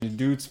The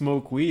dude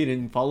smoke weed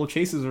and follow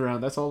chases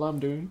around. That's all I'm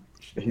doing.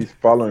 He's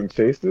following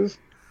chases.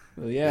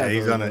 Well, yeah, Yeah, the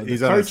he's on a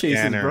car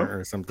chases, bro. scanner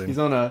or something. He's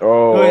on a no.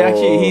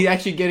 Oh, He's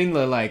actually getting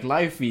the like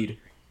live feed,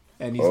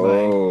 and he's like,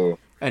 oh,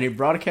 and he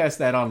broadcasts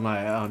that on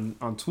my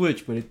on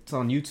Twitch, but it's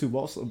on YouTube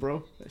also,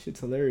 bro. That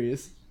shit's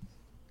hilarious.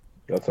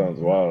 that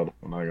sounds wild.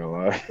 I'm not gonna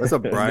lie. That's a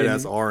And bright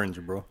ass then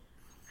orange, bro.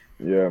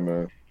 Yeah,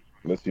 man.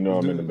 Unless you know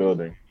I'm in the dude,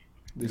 building.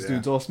 this Yeah.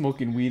 dude's all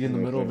smoking weed in You the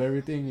know what middle I'm of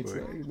saying? everything. It's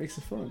Wait. like, it makes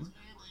it fun.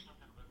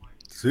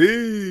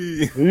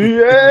 See.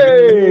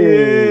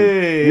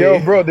 Yay! Yo,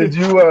 Yay! bro, did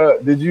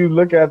you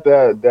look at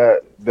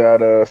that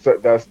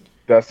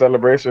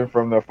celebration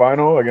from the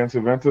final against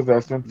Juventus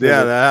that sent to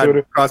Yeah, the that had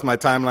Twitter? crossed my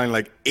timeline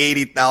like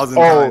 80,000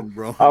 Oh, times,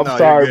 bro. I'm No, you're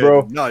sorry, good.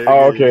 bro. No, you're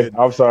Oh, good. You're okay. good.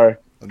 I'm sorry.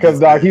 I'm Cause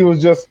just dog, kidding.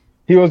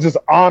 he was just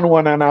on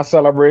one in that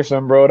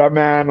celebration, bro. That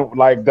man,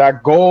 like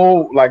that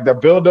goal, like the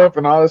build up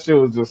and all that shit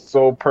was just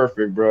so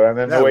perfect, bro. And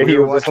then the Yeah, way he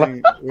was just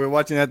like, we were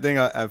watching that thing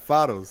at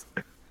Fados.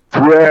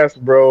 yes,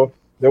 bro.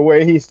 The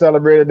way he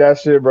celebrated that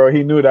shit, bro.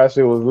 He knew that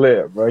shit was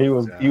lit, bro. He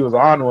Yeah. was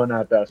on one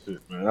at that shit,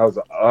 man. That was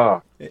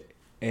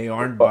Hey,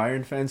 aren't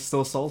Bayern fans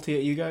still salty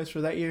at you guys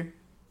for that year?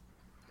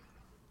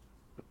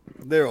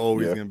 They're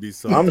always yeah. gonna be I'm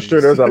salty.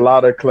 sure there's a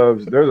lot of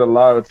clubs. There's a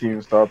lot of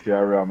teams salty at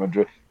Real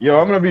Madrid. Yo,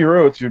 I'm gonna be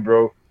real with you,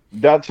 bro.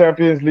 That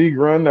Champions League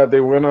run that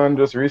they went on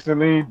just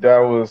recently, that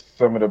was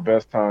some of the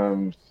best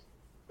times.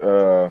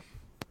 Uh,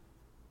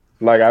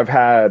 like I've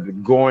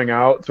had going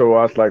out to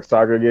watch like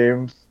soccer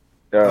games.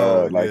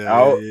 Oh Like yeah, yeah,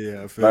 out, yeah,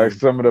 yeah. I feel like you.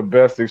 some of the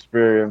best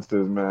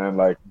experiences, man.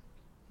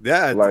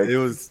 Yeah, Like it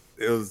was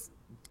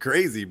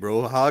crazy,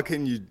 bro. How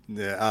can you?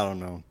 Yeah, I don't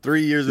know.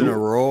 3 years in a you-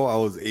 row, I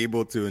was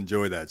able to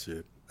enjoy that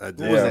shit. I What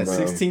was just yeah, that?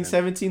 man. 16,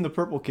 17, the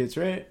purple kits,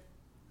 right?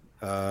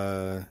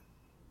 uh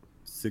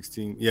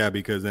 16, yeah,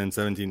 because then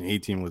 17,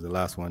 18 was the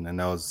last one, and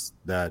that was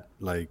that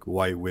like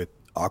white with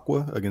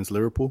aqua against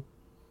Liverpool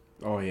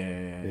Oh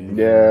yeah.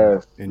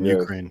 Yes, in yes,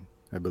 Ukraine,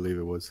 I believe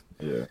it was.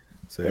 yeah.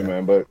 So Hey yeah,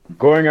 man, but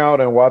going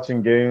out and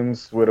watching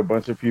games with a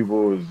bunch of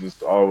people is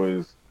just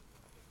always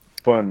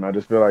fun. I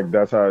just feel like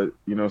that's how, you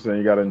know what I'm saying,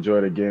 you gotta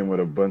enjoy the game with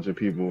a bunch of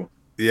people.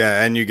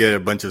 yeah, and you get a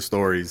bunch of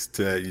stories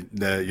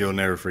that you'll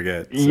never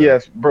forget. So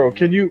Yes, bro.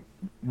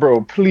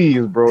 Bro,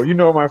 please, bro. You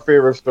know my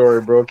favorite story,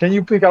 bro. Can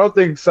you pick? I don't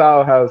think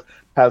Sal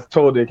has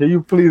told it. Can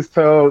you please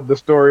tell the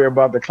story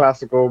about the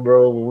Classico,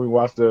 bro? When we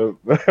watched the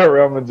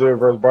Real Madrid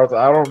versus Barca.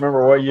 I don't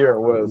remember what year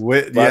it was,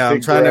 but I Yeah, I'm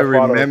think trying to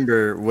Real fought us.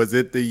 remember. Was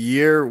it the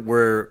year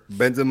where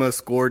Benzema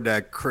scored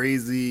that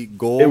crazy It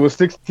goal was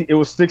 16. It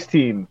was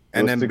 16. It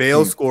and was then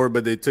Bale 16. scored,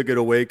 but they took it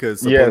away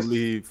because Yes, supposedly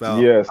he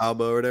fouled yes.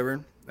 Alba or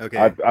whatever?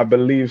 Okay. I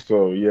believe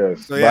so.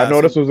 Yes, So but I yeah, know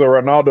so this was a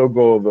Ronaldo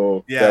goal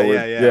though. yeah, That yeah, was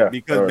yeah. yeah.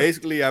 Because All right,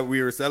 basically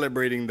we were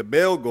celebrating the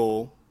Bale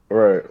goal, all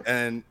right.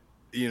 and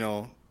you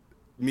know,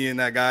 me and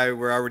that guy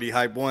were already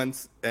hyped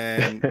once,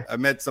 and I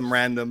met some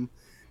random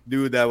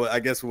dude that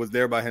I guess was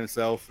there by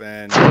himself,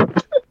 and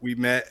we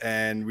met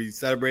and we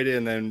celebrated,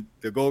 and then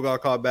the goal got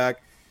called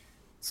back.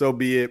 So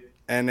be it.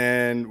 And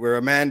then we're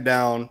a man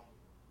down.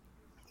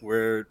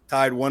 We're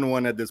tied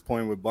 1-1 at this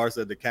point with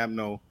Barca at the Camp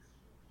Nou.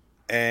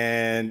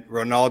 And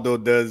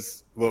Ronaldo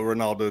does what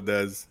Ronaldo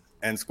does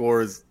and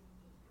scores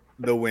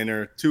the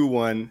winner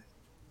 2-1.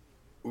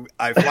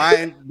 I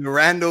find the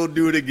rando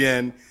dude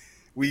again.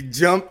 We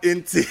jump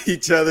into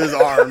each other's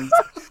arms.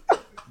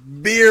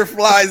 Beer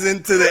flies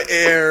into the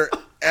air,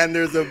 and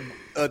there's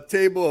a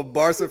table of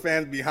Barca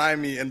fans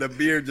behind me, and the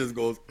beer just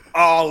goes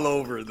all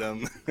over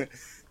them.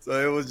 So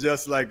it was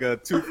just like a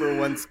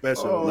 2-for-1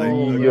 special, like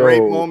a great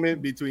Yo,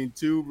 moment between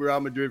two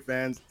Real Madrid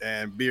fans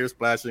and beer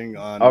splashing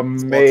on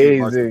salty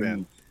Barca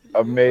fans. amazing,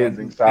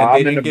 amazing. So And they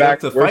I'm in the didn't get up back.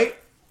 to fight.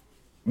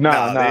 No,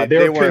 Nah. They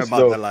they were weren't pissed about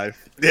though. the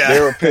life. They Yeah.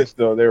 were pissed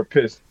though. They were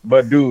pissed.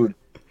 But dude,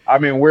 I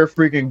mean, we're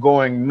freaking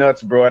going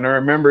nuts, bro. And I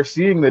remember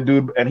seeing the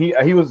dude, and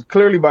he was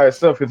clearly by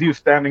himself because he was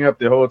standing up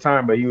the whole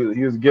time, but he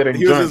was getting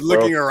He was just drunk, bro.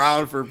 looking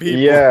around for people.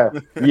 Yeah,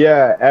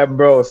 yeah. And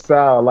bro,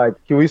 Sal, like,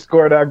 can we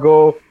score that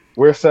goal?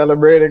 We're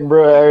celebrating,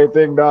 bro.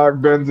 Everything,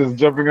 dog. Benz is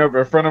jumping up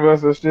in front of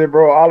us and shit,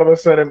 bro. All of a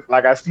sudden,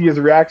 like, I see his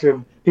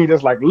reaction. He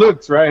just like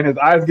looks right, and his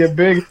eyes get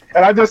big,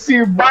 and I just see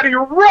his body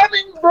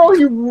running,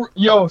 bro.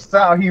 Yo,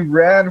 Sal, he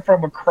ran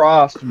from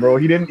across, bro.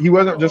 He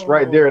wasn't just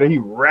right there. He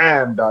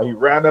ran, dog. He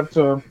ran up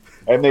to him,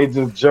 and they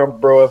just jumped,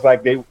 bro. It's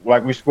like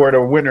we scored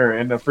a winner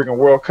in the freaking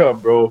World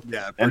Cup, bro.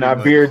 Yeah, And pretty that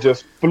much. beer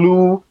just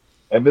flew,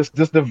 and this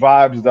the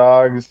vibes,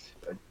 dog.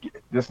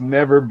 Just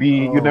never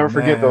be. You Oh never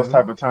forget those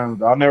type man. of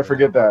times. I'll never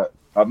forget that.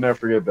 I'll never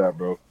forget that,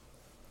 bro.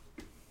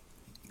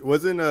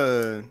 Wasn't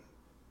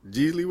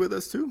Jeezy with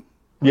us too?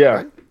 Yeah,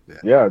 Right? Yeah.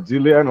 yeah.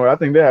 Giuliano. I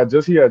think he had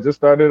just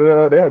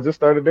started. They had just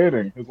started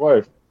dating his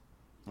wife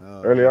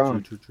Oh early yeah, true,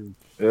 on. true, true.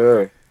 Yeah.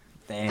 All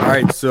Damn.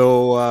 right,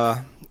 so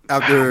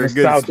after a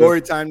good Nostalgia.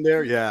 story time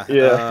there, yeah,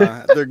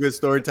 Yeah. after a good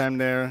story time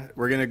there,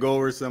 we're gonna go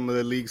over some of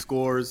the league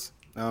scores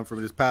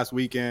from this past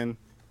weekend.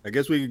 I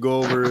guess we could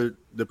go over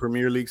the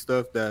Premier League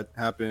stuff that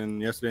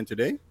happened yesterday and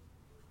today,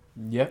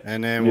 Yep.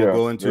 and then we'll Yeah. go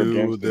There are into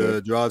games today.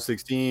 the draw of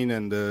 16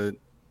 and the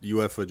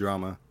UEFA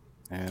drama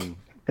and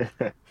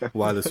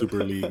why the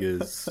Super League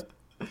is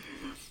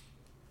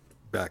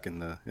back in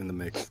the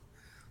mix.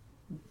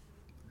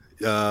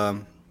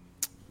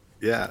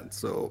 Yeah.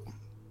 So,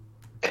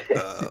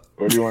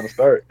 Where do you want to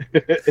start?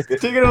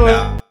 Take it away.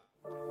 now,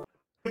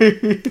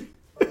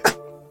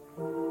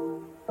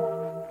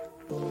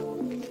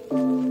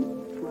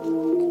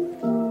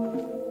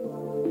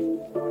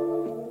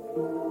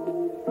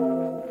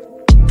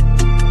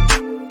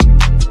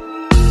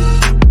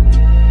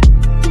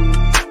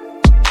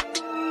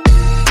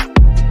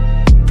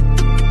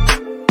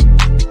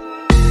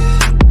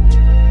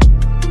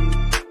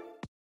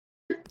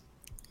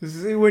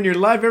 See, when you're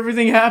live,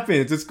 everything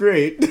happens. It's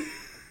great.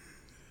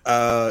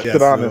 yeah,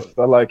 Get honest.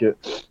 I like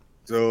it.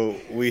 So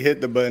we hit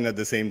the button at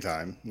the same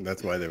time.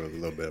 That's why there was a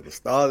little bit of a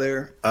stall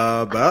there.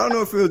 But I don't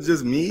know if it was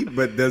just me,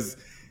 but does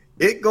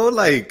it go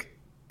like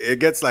it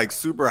gets like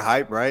super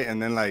hype, right?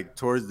 And then like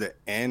towards the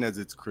end as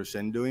it's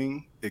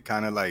crescendoing, it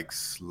kind of like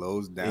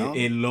slows down.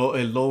 It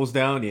lows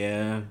down.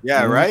 Yeah.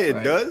 Yeah, Mhm. right?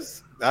 It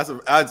does. That's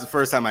the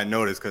first time I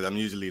noticed because I'm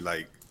usually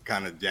like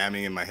kind of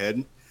jamming in my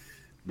head.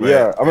 But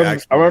Yeah, I'm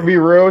gonna be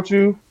real with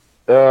you.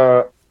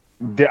 The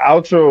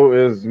outro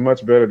is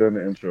much better than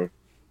the intro.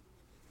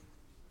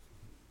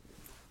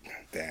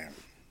 Damn.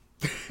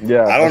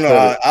 Yeah, I don't know.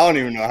 said it. I don't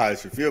even know how I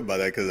should feel about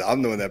that because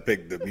I'm the one that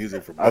picked the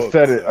music for both.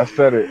 I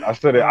said it.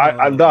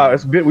 Nah,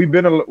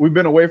 we've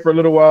been away for a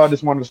little while. I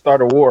just wanted to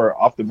start a war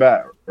off the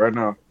bat right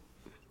now.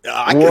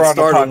 I War could on the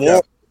start a podcast. war.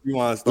 If you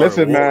want to start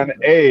Listen, a war. man.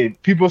 Hey,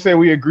 people say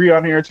we agree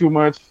on here too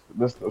much.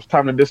 It's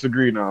time to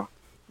disagree now.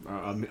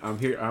 I'm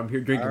here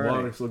drinking All right.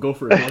 water, so go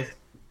for it, man.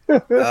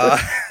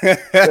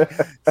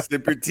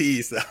 Sip your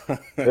tea. So.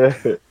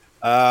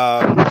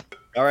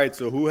 All right.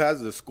 So who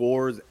has the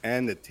scores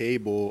and the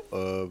table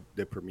of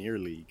the Premier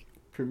League?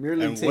 Premier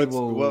League And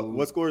table.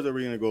 what scores are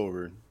we gonna go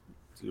over?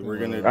 So we're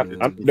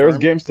gonna. There was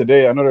games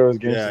today. I know there was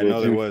games Yeah, I today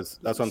know there too. was.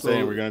 That's what I'm So-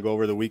 saying. We're gonna go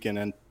over the weekend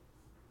and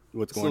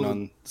what's going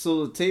on.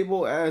 So the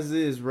table as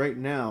is right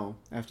now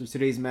after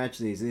today's match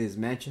days is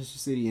Manchester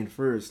City in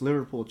first,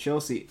 Liverpool,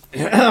 Chelsea,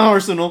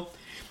 Arsenal,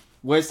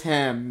 West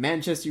Ham,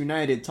 Manchester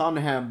United,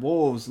 Tottenham,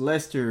 Wolves,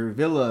 Leicester,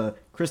 Villa,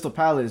 Crystal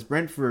Palace,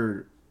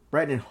 Brentford,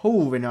 Brighton,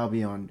 Hove and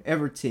Albion,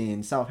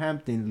 Everton,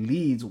 Southampton,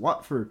 Leeds,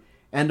 Watford,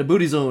 and the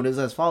Booty Zone is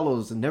as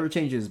follows and never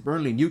changes: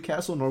 Burnley,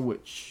 Newcastle,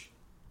 Norwich.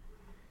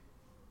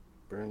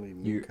 Burnley,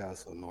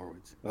 Newcastle,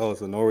 Norwich. Oh,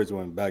 so Norwich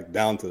went back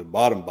down to the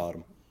bottom.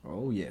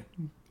 Oh yeah.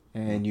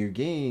 And your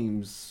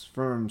games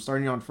from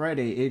starting on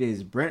Friday, it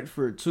is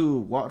Brentford 2,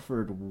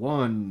 Watford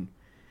 1.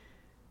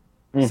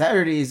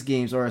 Saturday's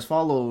games are as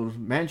follows: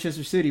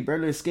 Manchester City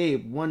barely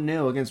escaped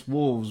 1-0 against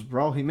Wolves.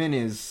 Raul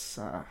Jimenez,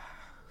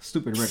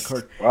 stupid red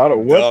card. What,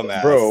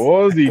 Dumbass. bro?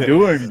 What was he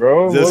doing,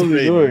 bro? What Just was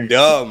he doing?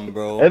 dumb,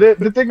 bro. And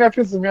the thing that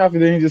pisses me off is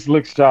then he just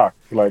looks shocked.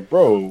 Like,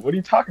 bro, what are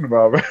you talking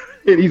about, bro?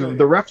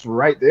 The ref's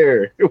right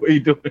there. What are you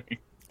doing?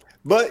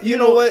 But you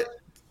know what?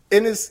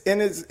 In his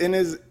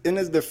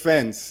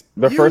defense,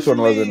 The first one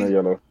was in usually- the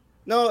yellow.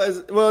 No,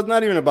 it's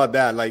not even about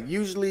that. Like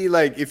usually,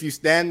 like if you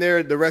stand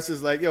there, the rest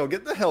is like, "Yo,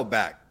 get the hell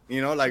back,"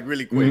 you know, like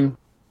really quick.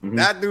 Mhm.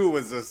 That dude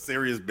was a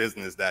serious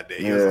business that day.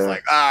 He was just Yeah.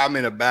 like, "I'm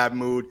in a bad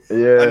mood.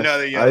 Yeah,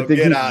 Another yellow.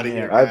 Get out of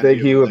here." I man."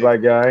 think he was like,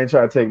 like, yeah, I ain't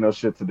trying to take no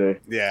shit today.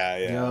 "Yeah,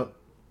 yeah." Yep.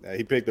 Yeah,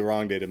 he picked the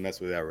wrong day to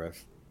mess with that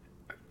ref.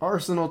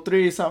 Arsenal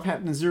 3,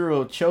 Southampton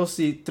 0,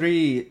 Chelsea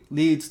 3,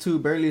 Leeds 2,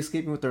 barely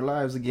escaping with their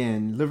lives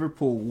again.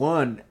 Liverpool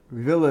 1,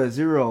 Villa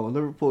 0,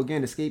 Liverpool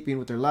again escaping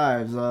with their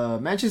lives.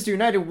 Manchester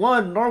United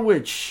 1,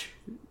 Norwich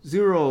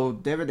 0,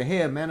 David De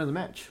Gea, man of the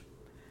match.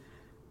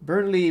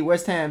 Burnley,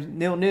 West Ham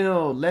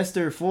 0-0,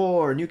 Leicester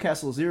 4,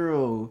 Newcastle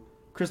 0,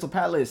 Crystal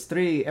Palace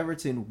 3,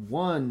 Everton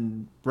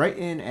 1,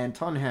 Brighton and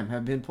Tottenham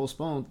have been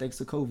postponed thanks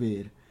to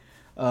COVID.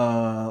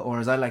 Or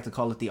as I like to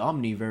call it, the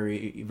Omni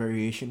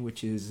variation,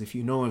 which is, if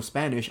you know in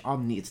Spanish,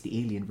 Omni, it's the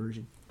alien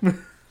version.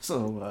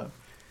 So,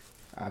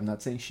 I'm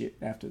not saying shit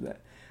after that.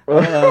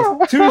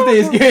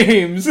 Tuesday's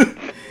games.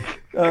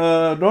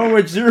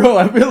 Norwich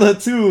 0, Villa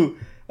 2,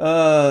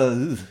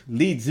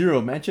 Leeds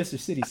 0, Manchester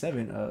City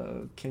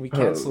 7. Can we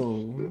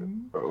cancel?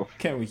 Oh.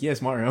 Can we?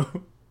 Yes, Mario.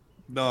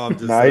 No, I'm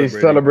just Nah, he's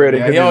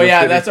celebrating. 'cause Yeah, he's a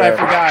City that's what I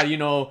fan. forgot. You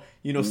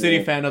know, City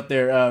Yeah. fan up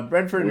there.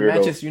 Brentford and Weirdo.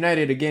 Manchester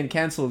United again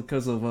canceled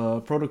because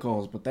of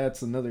protocols, but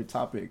that's another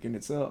topic in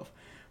itself.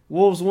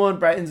 Wolves 1,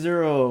 Brighton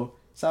 0,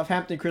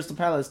 Southampton, Crystal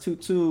Palace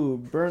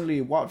 2-2,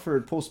 Burnley,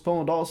 Watford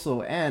postponed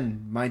also,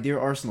 and my dear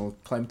Arsenal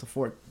climbed to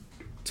 4th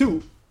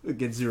 2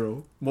 against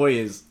 0.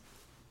 Moyes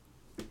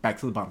back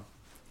to the bottom.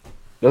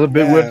 That's a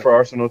big Yeah. win for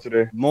Arsenal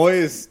today.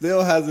 Moyes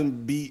still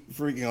hasn't beat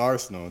freaking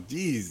Arsenal.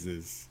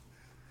 Jesus,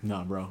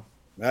 Nah, bro,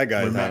 that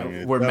guy's We're ma- having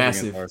it we're tough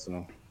massive. against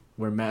Arsenal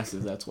we're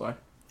massive. That's why.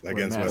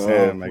 against We're West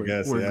massive. Ham, I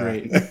guess. We're Yeah.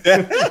 great.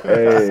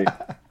 Hey,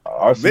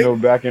 Arsenal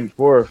back and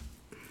forth.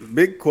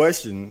 Big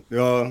question.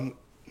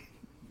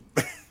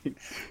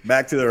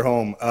 Back to their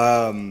home.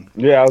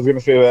 Yeah, I was gonna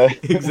say that.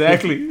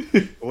 Exactly.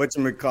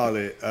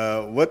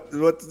 Whatchamacallit?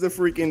 What's the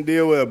freaking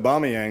deal with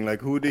Aubameyang?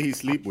 Like, who did he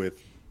sleep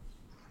with?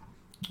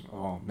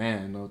 Oh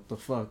man, what the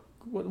fuck?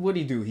 What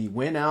did he do? He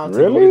went out to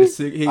Really? go get his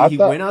sick. He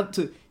thought- went out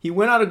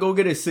to go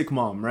get his sick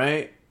mom,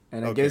 right?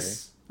 And I Okay.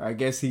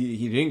 guess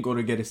he didn't go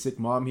to get his sick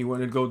mom. He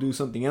wanted to go do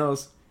something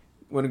else.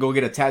 want to go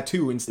get a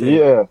tattoo instead.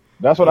 Yeah,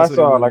 that's what That's I what he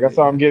saw. wanted, Like I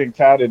saw him yeah. getting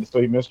tatted,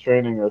 so he missed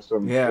training or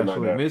something Yeah, like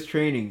so he that. missed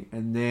training,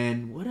 and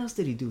then what else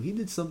did he do? He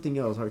did something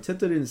else. Arteta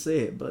didn't say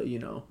it, but you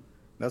know,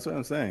 That's what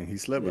I'm saying. He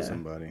slept with Yeah.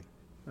 somebody.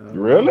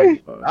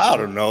 Really? I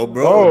don't know,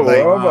 bro. Oh, like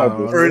I'm about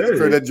to for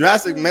say. the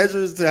drastic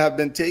measures to have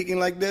been taken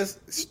like this,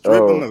 strip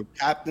him Oh. of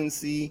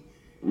captaincy.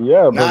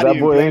 Yeah, but Not that even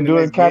boy playing ain't the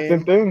doing next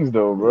captain game. things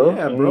though, bro.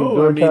 Yeah, He bro. ain't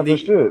doing I mean, captain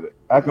shit,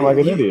 acting like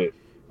an idiot.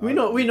 We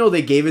know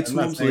they gave it I'm to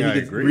not him so saying he I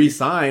could agree.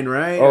 re-sign,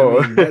 right? Oh.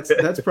 I mean,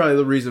 that's probably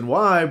the reason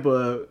why.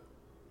 But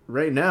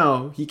right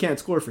now, he can't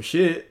score for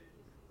shit.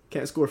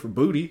 Can't score for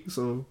booty.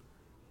 So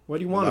what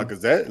do you want him?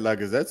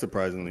 Lacazette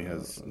surprisingly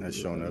has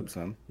shown up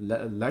some.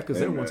 Lacazette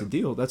Hey, wants a man.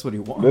 deal. That's what he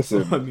wants. So,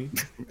 Listen. I mean,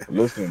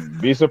 Listen,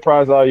 be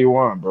surprised all you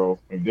want, bro.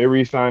 If they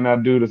re-sign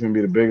that dude, it's gonna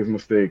be the biggest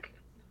mistake.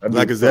 That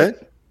dude Lacazette?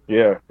 sucks.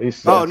 Yeah, he Oh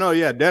sucks. no,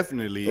 yeah,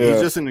 definitely. Yeah.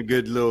 He's just in a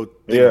good little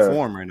thing of Yeah.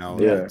 form right now.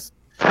 Yeah.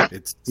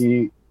 It's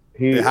He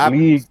It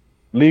happens.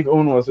 League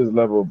Uno is his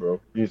level, bro.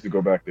 He needs to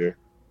go back there.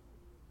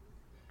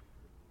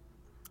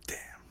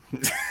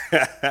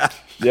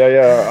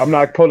 Yeah. I'm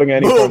not pulling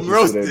any Boom,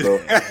 punches today, bro.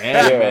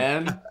 yeah, Yeah.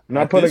 man. I'm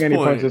not At pulling this any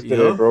point, punches you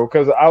today, know? bro.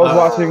 Because I was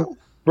watching,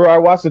 bro. I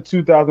watched the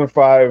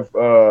 2005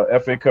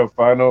 FA Cup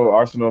final,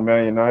 Arsenal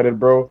Man United,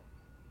 bro.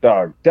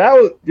 Dog,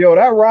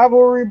 that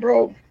rivalry,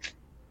 bro.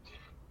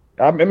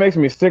 It makes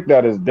me sick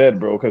that it's dead,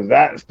 bro. Because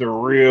that's the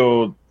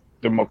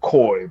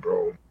McCoy,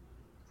 bro.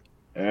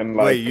 And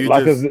like, Wait,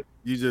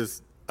 you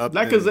just up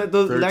Lacazette and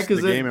does- searched the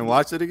Lacazette- game and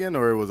watched it again,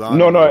 or it was on?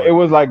 no, before? it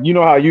was like, you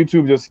know how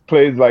YouTube just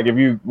plays, like if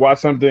you watch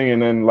something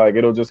and then like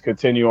it'll just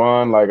continue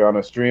on like on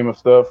a stream of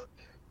stuff.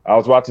 I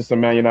was watching some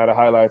Man United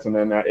highlights and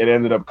then it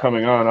ended up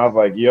coming on. I was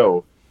like,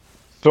 yo,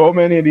 so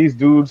many of these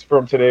dudes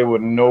from today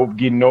would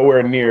get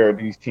nowhere near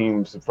these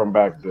teams from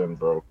back then,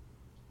 bro.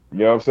 You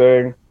know what I'm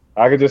saying?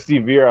 I could just see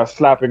Vieira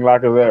slapping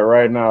Lacazette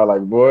right now,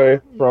 like, boy,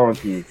 what's wrong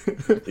with you?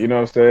 You know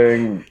what I'm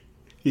saying?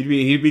 He'd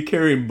be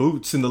carrying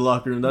boots in the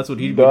locker room. That's what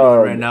he'd be Dog.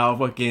 doing right now.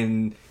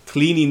 Fucking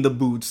cleaning the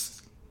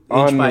boots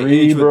inch by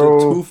Henry, inch with bro.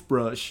 the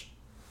toothbrush.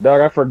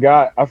 Dog, I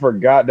forgot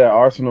that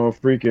Arsenal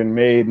freaking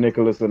made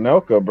Nicolas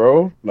Anelka,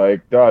 bro.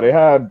 Like, they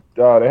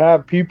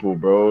had people,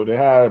 bro.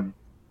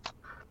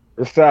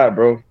 It's sad,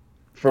 bro.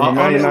 From a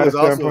Man Anelka United was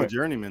also a standpoint.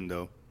 journeyman,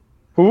 though.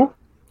 Who?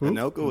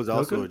 Anelka was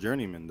also Anelka? a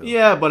journeyman, though.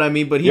 Yeah, but I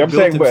mean, he Yeah, I'm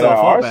built saying, but himself at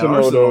up at Arsenal,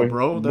 Arsenal, though,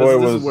 bro. boy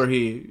This was- is where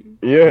he.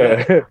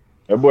 Yeah.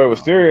 That boy was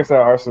serious at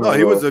Arsenal. No,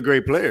 he though. was a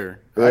great player.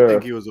 I Yeah.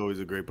 think he was always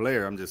a great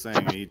player. I'm just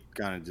saying he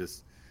kind of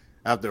just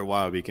after a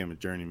while became a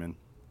journeyman.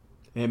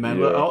 Hey man,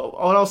 Yeah. but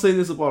I'll say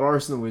this about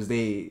Arsenal is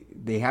they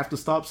have to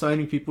stop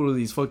signing people to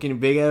these fucking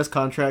big ass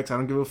contracts. I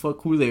don't give a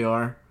fuck who they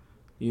are.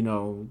 You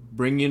know,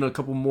 bring in a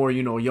couple more,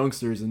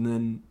 youngsters, and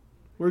then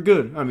we're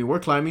good. I mean, we're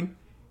climbing.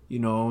 The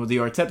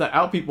Arteta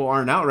out people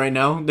aren't out right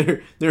now.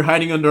 They're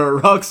hiding under a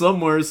rock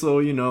somewhere. So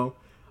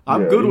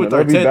I'm Yeah, good with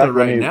they'll be back Arteta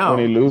right now.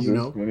 when he loses. you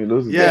know? When he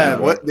loses. Yeah,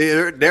 bro. what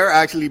they're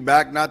actually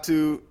back not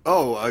to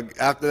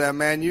after that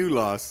Man U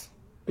loss.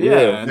 Yeah,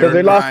 and because they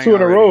they're lost crying 2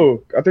 in a already.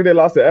 row. I think they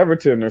lost to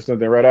Everton or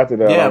something right after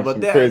that. Yeah, Like, but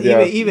some that, crazy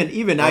ass-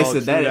 even I Oh, said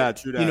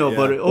true that,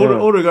 but yeah.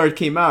 Odegaard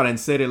came out and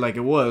said it like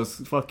it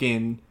was.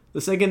 Fucking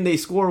the second they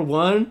score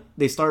one,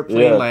 they start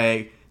playing Yeah.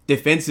 like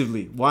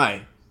defensively.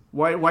 Why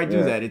do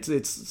Yeah. that?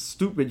 It's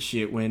stupid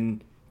shit.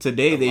 When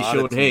today they A lot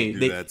of showed, teams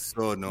hey, do that.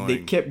 So annoying. they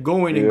kept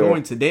going and Yeah.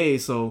 going today.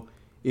 So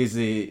is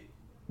it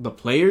the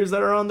players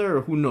that are on there,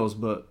 or who knows?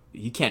 But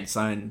you can't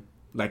sign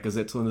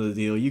Lacazette to another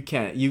deal. You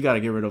can't. You got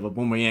to get rid of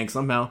Aubameyang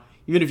somehow.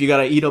 Even if you got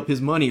to eat up his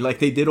money like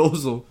they did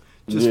Ozil,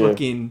 just Yeah.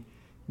 fucking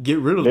get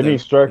rid of They them.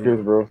 need strikers,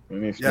 bro. They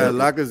need Yeah,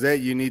 strikers.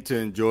 Lacazette, you need to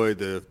enjoy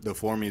the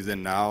form he's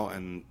in now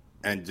and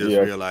just Yeah.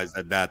 realize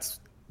that that's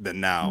the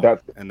now.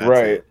 That's and that's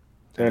right. it.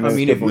 And I then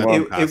mean, skip if him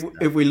we, off.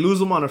 if we lose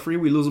them on a free,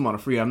 we lose them on a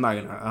free. I'm not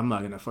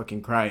gonna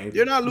fucking cry.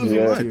 You're not losing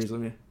Yeah. much. Tears, I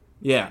mean,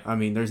 yeah, I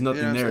mean, there's nothing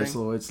You know what I'm there, saying?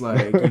 so it's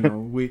like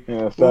we,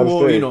 Yeah, sad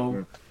well,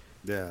 to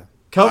say. Yeah.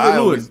 Calvert I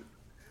Lewin.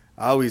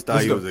 always thought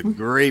Let's he go. was a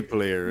great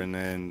player, and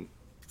then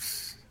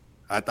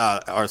I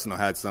thought Arsenal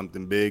had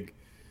something big.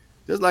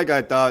 Just like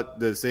I thought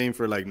the same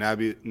for like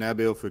Nabil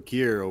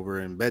Fekir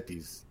over in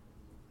Betis.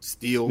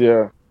 Steal.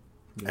 Yeah,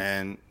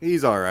 And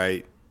he's all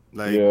right.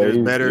 Like Yeah, there's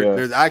he's- better. yeah.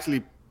 There's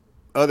actually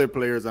other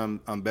players on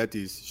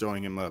Betis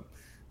showing him up.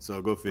 So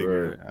go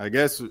figure. Right. I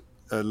guess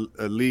a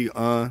League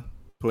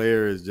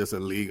player is just a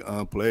League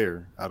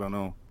player. I don't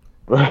know.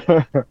 I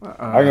ain't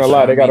gonna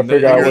lie, they gotta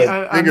figure out Fingers,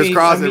 what. fingers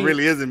crossed I mean, it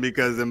really isn't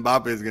because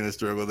Mbappe is gonna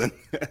struggle then.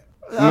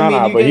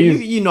 Nah, you but get,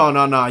 he's-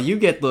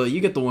 you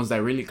get the ones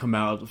that really come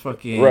out,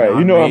 fucking Right,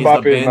 you know Henry's,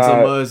 Mbappe the is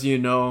not-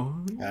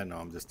 Benzema's, I know,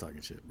 I'm just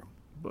talking shit, bro.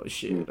 but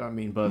shit, I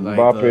mean, but like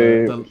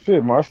Mbappe, the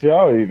shit,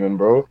 Martial even,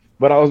 bro.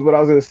 But what I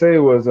was gonna say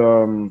was,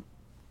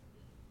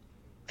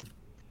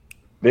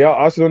 they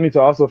also need to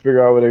also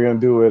figure out what they're gonna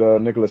do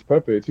with Nicolas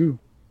Pepe too.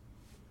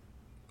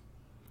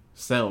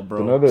 sell,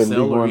 bro, Another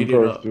sell League or One eat it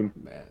up, person.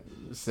 man.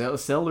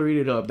 Sell or eat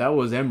it up. That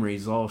was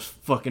Emery's all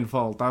fucking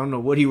fault. I don't know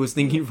what he was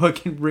thinking,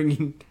 fucking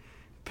bringing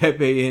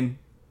Pepe in.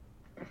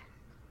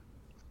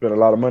 Spent a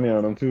lot of money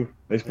on him too.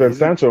 They spent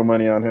Sancho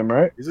money on him,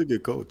 right? He's a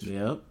good coach.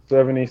 Yep.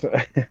 70.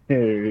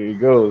 Here he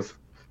goes.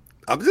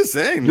 I'm just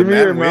saying. Give The me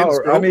your man wins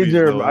Mount.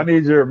 I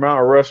need your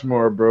Mount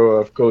Rushmore, bro,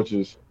 of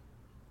coaches.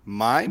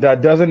 Mine,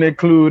 That doesn't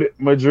include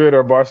Madrid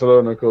or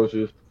Barcelona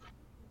coaches.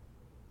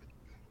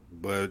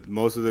 but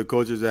most of the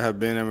coaches that have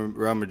been in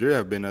Real Madrid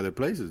have been other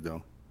places,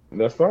 though.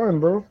 That's fine,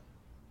 bro.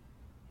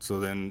 So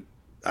then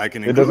I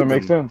can It include doesn't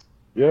make them. sense.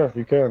 Yeah,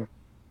 you can.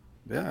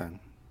 Yeah,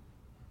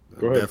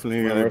 Go I'm ahead.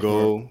 definitely Mount gonna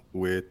Rushmore. go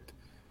with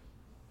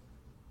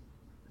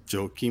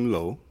Joaquim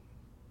Low,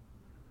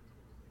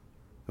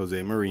 Jose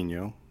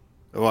Mourinho.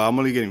 Well, I'm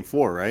only getting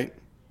 4, right?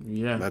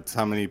 Yeah. That's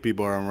how many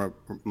people are on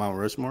Mount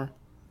Rushmore.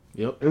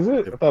 Yep. Is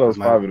it? I thought it was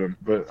My- 5 of them,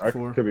 but I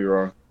 4. could be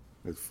wrong.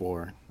 It's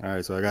 4. All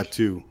right, so I got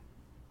 2.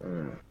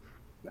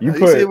 You See,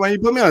 put, when you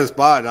put me on the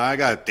spot, I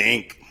gotta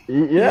think.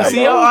 yeah,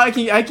 See, bro. I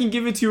can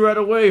give it to you right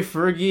away.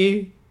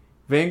 Fergie,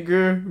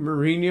 Wenger,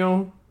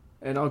 Mourinho,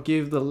 and I'll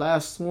give the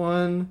last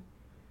one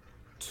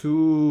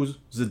to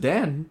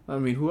Zidane. I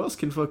mean, who else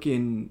can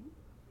fucking,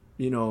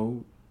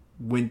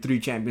 win 3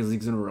 Champions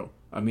Leagues in a row?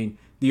 I mean,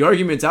 the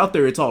argument's out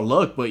there. It's all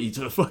luck, but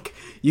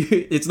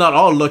it's not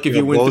all luck if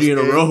you win 3 in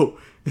a row.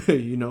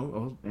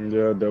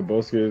 Yeah, Del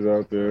Bosque is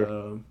out there.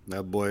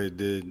 That boy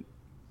did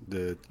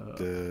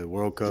the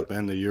World Cup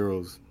and the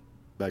Euros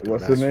back to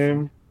What's back. the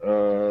name?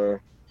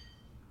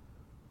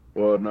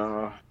 Well,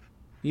 nah.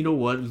 You know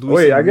what?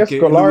 Wait, I guess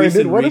Scolari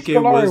did. What did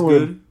Scolari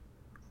win?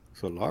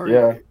 Solari.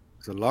 Yeah.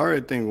 Solari,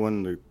 I think,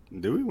 won the.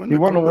 Did we win He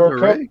the won the Copa World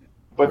del Cup, Rey?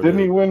 but Or didn't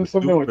he win the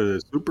something with?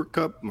 the Super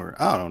Cup? Or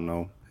I don't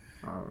know.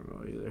 I don't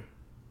know either.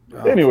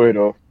 Anyway,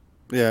 though,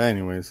 Yeah.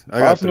 Anyways, I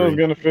got Arsenal's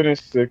 3. gonna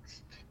finish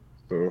 6th.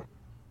 So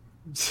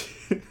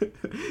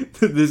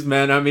This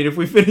man, I mean, if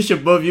we finish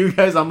above you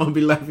guys, I'm gonna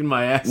be laughing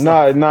my ass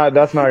off. nah,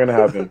 that's not gonna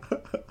happen.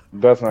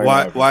 That's not gonna Why?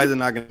 happen. Why is it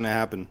not going to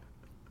happen?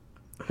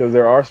 Because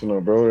they're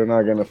Arsenal, bro. They're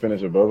not gonna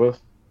finish above us.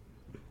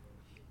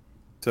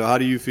 So, how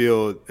do you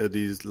feel at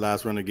these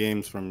last run of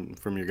games from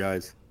your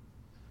guys?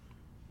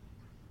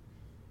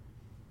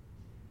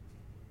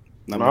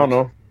 I don't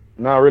know.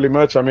 Not really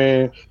much. I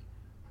mean,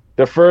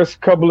 the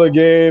first couple of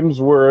games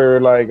were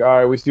like, all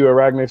right, we see what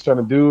Ragnick's trying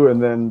to do,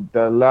 and then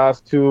the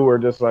last 2 were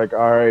just like,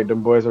 all right,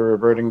 them boys are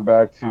reverting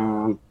back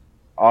to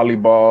Ollie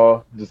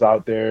ball, just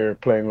out there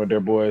playing with their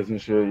boys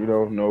and shit.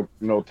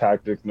 No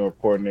tactics, no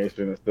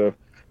coordination and stuff.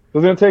 So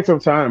it's gonna take some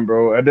time,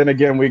 bro. And then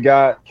again, we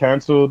got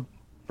canceled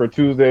for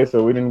Tuesday,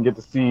 so we didn't get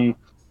to see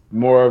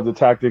more of the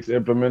tactics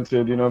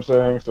implemented. You know what I'm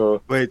saying?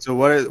 So Wait. So,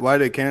 why are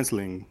they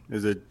canceling?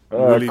 Is it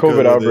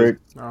COVID outbreak.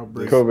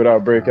 Outbreak. COVID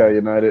outbreak at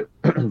United.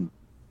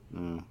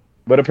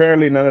 But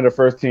apparently none of the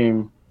first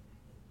team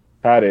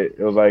had it.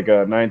 It was like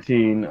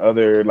 19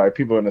 other like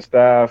people in the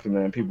staff and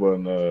then people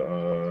in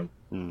the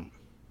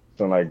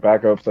some like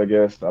backups, I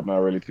guess. I'm not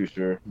really too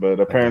sure. But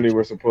apparently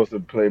we're supposed to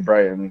play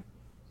Brighton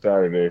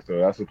Saturday, so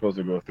that's supposed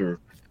to go through.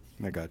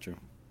 I got you.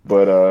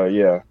 But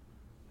yeah.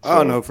 I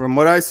don't know. From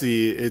what I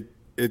see,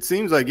 it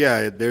seems like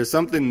there's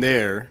something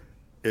there.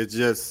 It's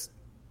just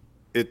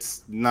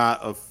it's not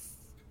a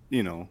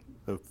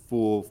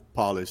full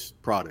polished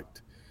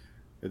product.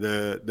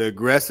 The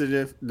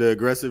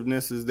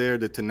aggressiveness is there.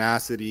 The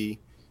tenacity,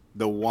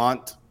 the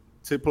want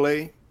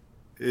to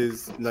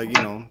is like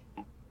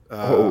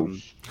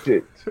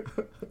shit.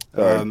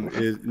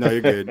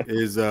 You're good.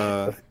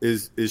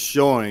 Is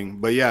showing,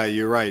 but yeah,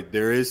 you're right.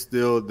 There is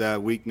still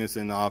that weakness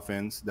in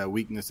offense, that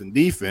weakness in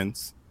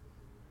defense.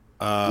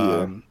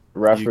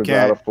 Rashford's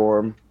out of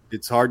form.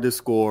 It's hard to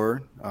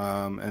score,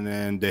 and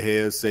then De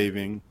Gea is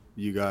saving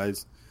you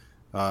guys.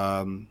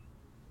 I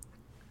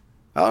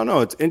don't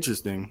know. It's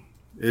interesting.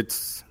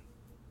 It's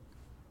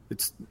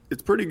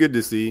pretty good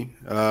to see.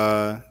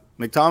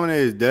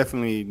 McTominay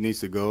definitely needs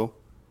to go.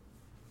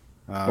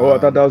 I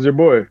thought that was your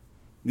boy.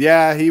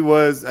 Yeah, he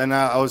was, and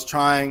I was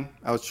trying,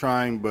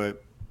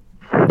 but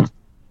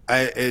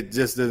it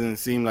just doesn't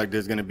seem like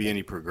there's gonna be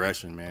any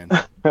progression, man.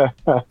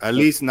 At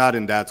least not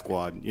in that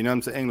squad. You know what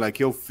I'm saying? Like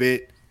he'll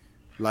fit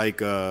like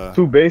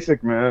too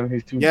basic, man.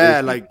 He's too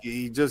basic. like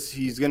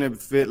he's gonna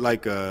fit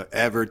like a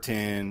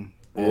Everton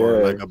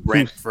or like a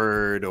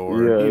Brentford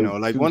or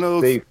like one of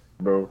those safe,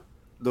 bro.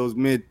 Those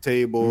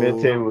mid-table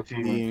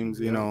teams.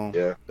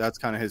 That's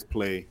kind of his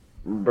play,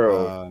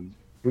 bro.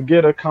 We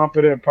get a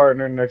competent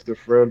partner next to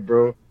Fred,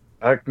 bro.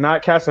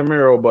 Not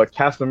Casemiro, but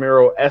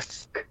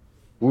Casemiro-esque.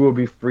 We will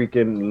be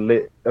freaking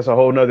lit. That's a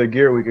whole nother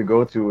gear we could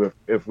go to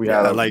if we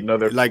had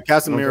another like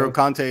Casemiro,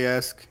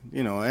 Conte-esque.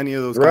 Any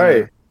of those.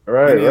 Right.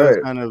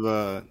 Kind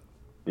of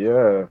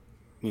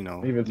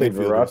even take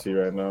Verratti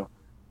right now.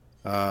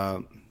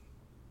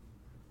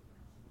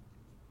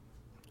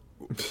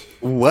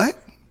 What?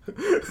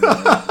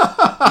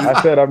 I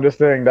said I'm just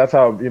saying that's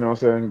how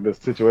the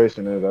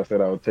situation is. I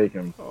said I would take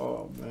him.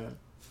 Oh man.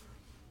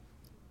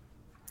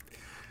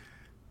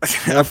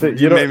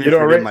 You don't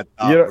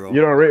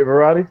rate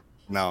Verratti?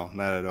 No,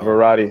 not at all.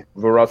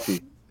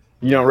 Verratti.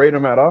 You don't rate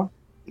him at all?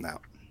 No.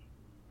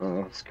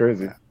 Oh, it's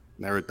crazy. Yeah.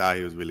 Never thought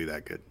he was really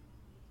that good.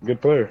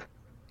 Good player.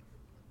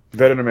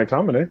 Better than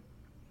McTominay.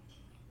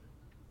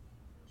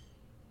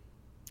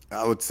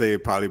 I would say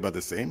probably about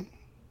the same.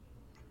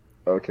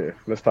 Okay,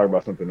 let's talk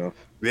about something else.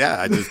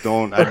 Yeah, I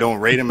don't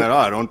rate him at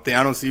all. I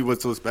don't see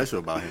what's so special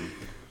about him.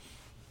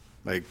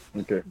 Like,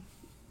 Okay,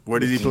 where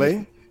does he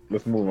play?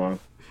 let's move on.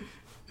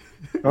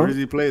 Where Huh? does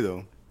he play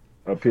though?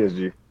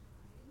 PSG,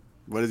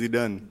 What has he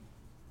done?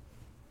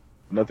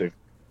 nothing.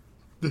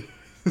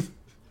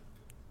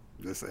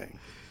 Just saying.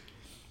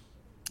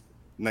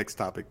 Next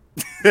topic.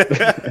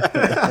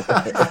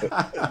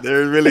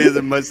 There really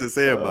isn't much to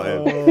say about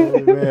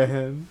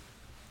him.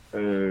 Oh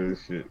man,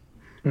 Shit.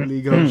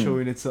 league on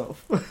showing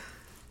itself.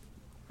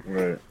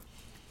 Right.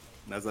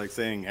 That's like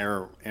saying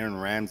Aaron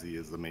Ramsey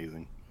is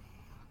amazing.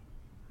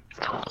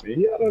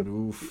 He had a,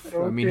 Oof.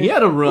 I mean, he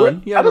had a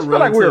run. He I had a just feel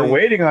run like we were until he-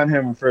 waiting on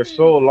him for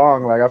so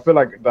long. Like I feel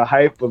like the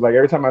hype was like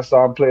every time I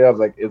saw him play, I was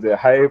like, is it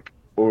hype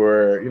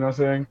or you know what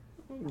I'm saying?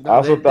 I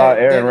also thought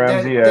Aaron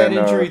Ramsey that and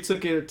injury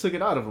took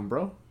it out of him,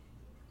 bro.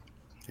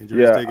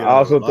 Injuries Yeah, take it I out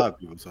also of a lot of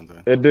people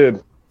sometimes. it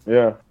did.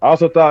 Yeah, I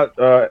also thought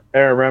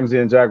Aaron Ramsey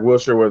and Jack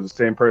Wilshere were the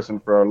same person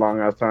for a long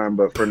ass time,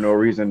 but for no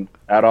reason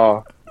at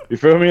all. You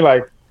feel me?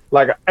 Like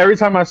every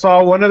time I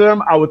saw one of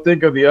them, I would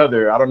think of the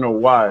other. I don't know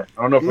why. I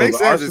don't know if It it makes was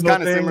sense. It's Arsenal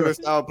kind of thing. similar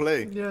style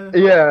play. Yeah.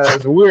 Yeah,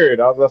 it's weird.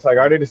 I was just like,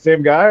 are they the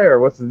same guy or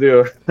what's the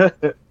deal?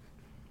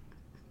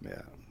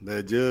 Yeah, the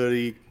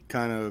agility,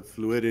 kind of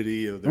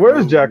fluidity of the. Where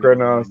is Jack right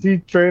now? Is he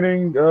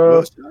training?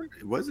 Was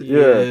it?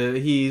 Yeah,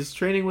 he's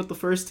training with the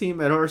first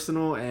team at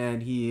Arsenal,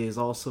 and he is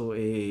also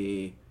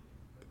a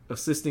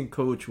assistant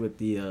coach with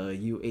the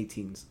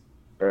U18s.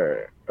 All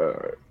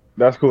right.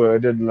 That's cool. I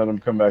didn't let him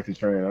come back to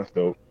train. That's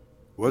dope.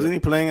 Wasn't he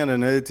playing on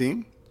another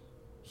team?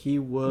 He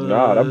was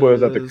Nah, that boy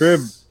was at the crib.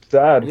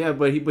 Sad. Yeah,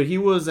 but he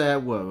was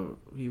at what?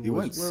 He went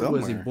where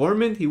was he? somewhere.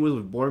 Bournemouth. He was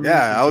with Bournemouth.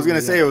 Yeah, I was gonna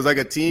Yeah. say it was like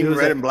a team, He was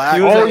red at- and black.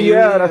 he was Oh, at-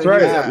 yeah, that's he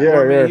was right. at Yeah,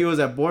 Bournemouth. yeah. He was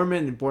at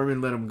Bournemouth, and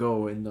Bournemouth let him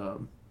go. And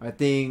I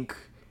think,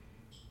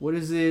 what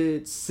is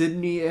it?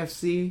 Sydney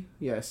FC.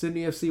 Yeah,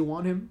 Sydney FC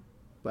want him,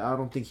 but I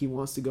don't think he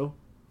wants to go.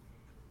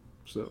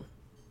 So,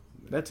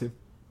 that's him.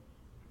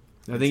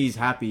 I think he's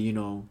happy,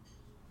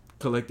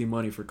 collecting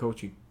money for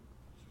coaching.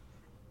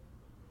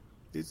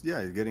 He's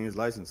getting his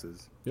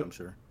licenses. Yep. I'm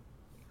sure.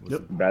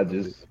 Yep.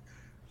 Badges.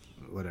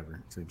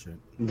 Whatever, same shit.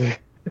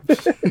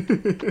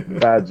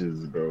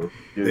 Badges, bro.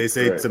 Get They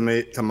say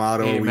correct.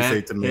 tomato. Hey we man,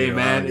 say tomato. hey I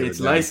man, don't give a it's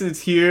damn.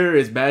 licensed here.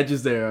 It's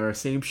badges there.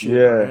 Same shit.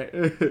 Yeah.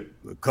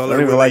 Right? Color I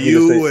don't even with like a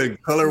you to U say-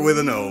 and color with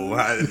an O.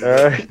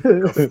 Alright.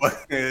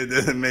 It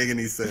doesn't make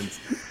any sense.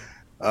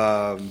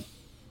 But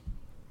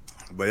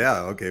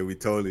yeah, okay, we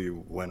totally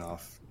went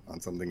off on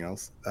something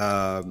else.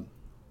 All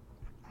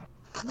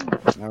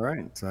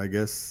right, so I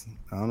guess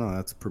I don't know.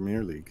 That's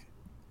Premier League.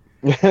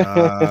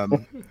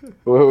 Um,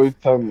 What are we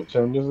talking about?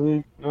 Champions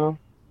League? No.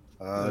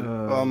 well,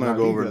 I'm gonna La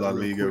go over Liga La real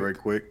Liga quick. right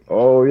quick,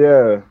 Oh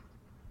yeah.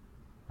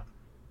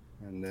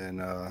 and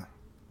then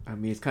I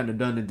mean, it's kind of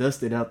done and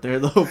dusted out there,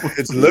 though.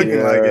 it's looking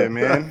Yeah. like it,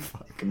 man.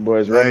 The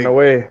boys running Like-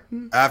 away.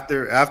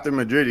 After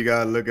Madrid, you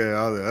gotta look at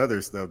all the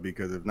other stuff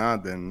because if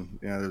not, then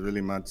there's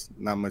really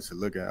not much to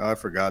look at. Oh, I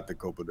forgot the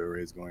Copa del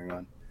Rey is going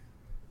on.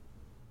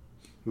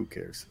 Who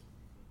cares?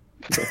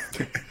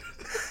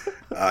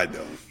 I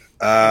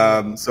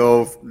don't.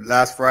 So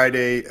last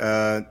Friday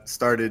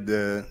started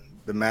the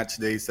match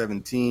day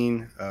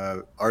 17.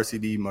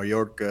 RCD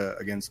Mallorca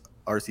against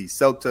RC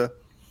Celta,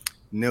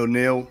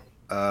 0-0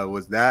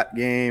 was that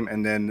game,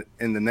 and then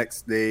in the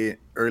next day,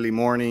 early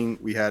morning,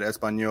 we had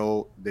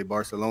Espanyol de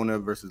Barcelona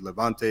versus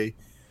Levante,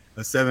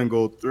 a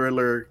 7-goal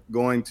thriller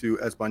going to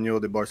Espanyol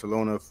de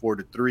Barcelona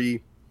 4-3,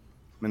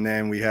 and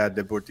then we had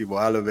Deportivo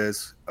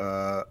Alaves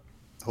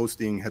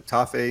hosting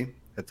Getafe.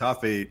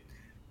 Getafe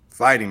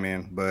fighting,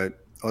 man, but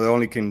they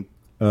only can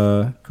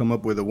come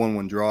up with a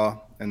 1-1 draw.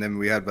 And then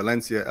we had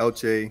Valencia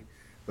Elche,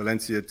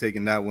 Valencia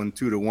taking that one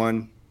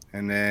 2-1,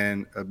 and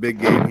then a big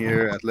game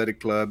here,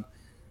 Athletic Club.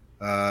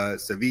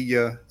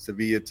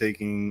 Sevilla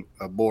taking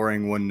a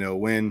boring 1-0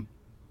 win.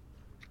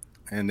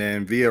 And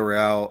then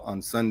Villarreal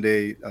on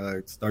Sunday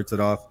starts it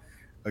off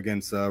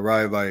against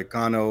Rayo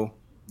Vallecano.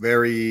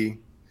 Very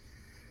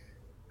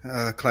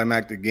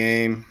climactic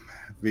game.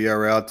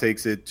 Villarreal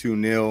takes it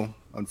 2-0.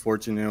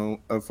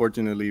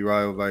 Unfortunately,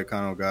 Rayo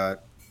Vallecano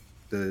got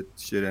the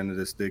shit end of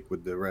the stick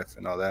with the ref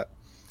and all that.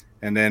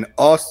 And then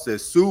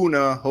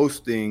Osasuna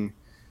hosting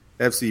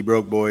FC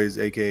Broke Boys,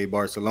 a.k.a.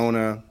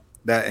 Barcelona.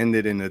 That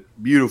ended in a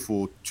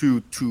beautiful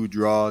 2-2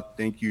 draw.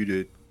 Thank you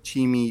to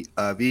Chimi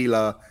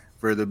Avila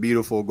for the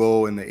beautiful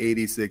goal in the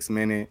 86th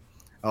minute.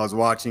 I was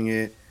watching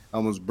it. I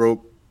almost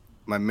broke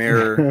my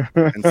mirror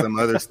and some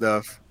other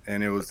stuff,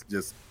 and it was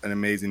just an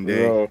amazing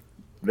day. Bro,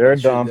 their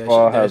That shit-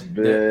 downfall that has shit-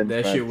 been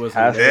that shit was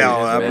fantastic. Yeah,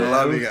 hilarious, I'm man.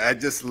 loving it. I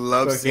just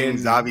love seeing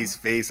Fucking- Xavi's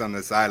face on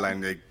the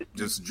sideline, like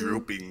just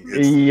drooping.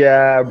 It's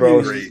Yeah,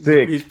 bro, Great.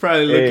 sick. He's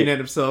probably looking Hey. at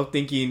himself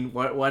thinking,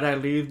 why'd I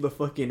leave the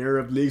fucking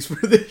Arab leagues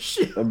for this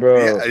shit? Bro,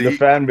 Yeah, the he-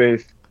 fan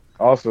base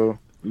also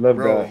love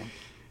Bro. that.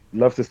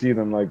 Love to see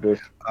them like this.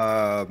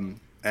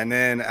 And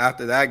then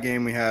after that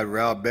game, we had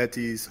Real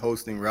Betis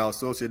hosting Real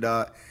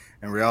Sociedad,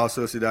 and Real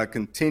Sociedad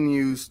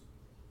continues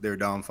their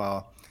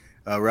downfall.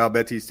 Real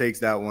Betis takes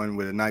that one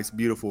with a nice,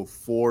 beautiful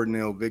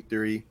 4-0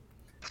 victory.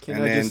 Can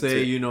And I then just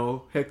say,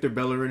 Hector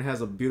Bellerin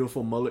has a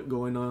beautiful mullet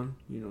going on.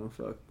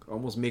 Fuck,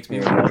 almost makes me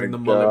want to bring the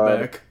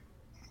mullet back.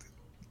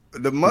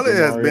 The mullet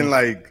has been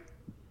like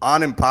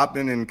on and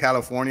popping in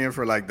California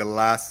for like the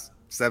last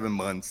 7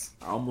 months.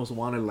 I almost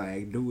want to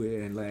like do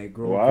it and like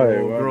grow Why?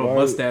 a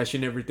mustache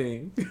and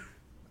everything.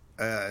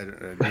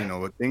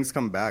 But things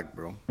come back,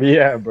 bro.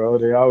 Yeah, bro.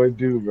 They always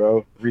do,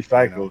 bro.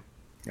 Recycle.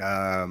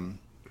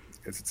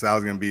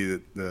 Sal's gonna be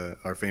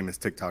our famous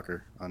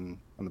TikToker on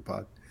the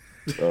pod.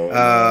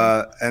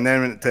 Oh, And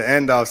then to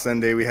end off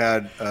Sunday, we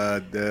had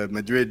the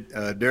Madrid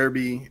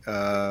derby.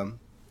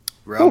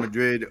 Real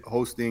Madrid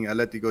hosting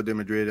Atletico de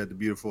Madrid at the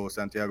beautiful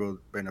Santiago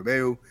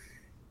Bernabeu,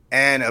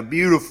 and a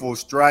beautiful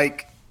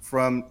strike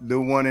from the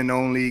one and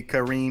only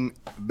Karim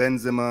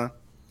Benzema.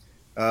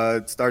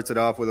 Starts it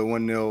off with a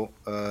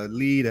 1-0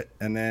 lead,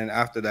 and then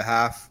after the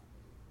half,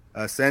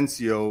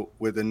 Asensio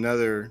with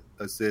another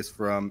assist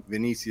from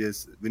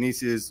Vinicius.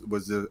 Vinicius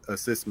was the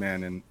assist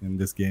man in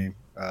this game,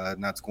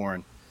 not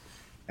scoring.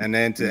 And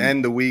then to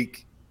end the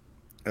week,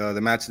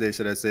 the match day,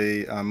 should I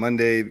say, on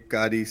Monday,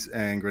 Cadiz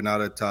and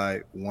Granada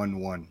tie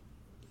 1-1.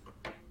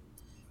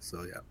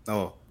 So, yeah.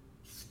 Oh,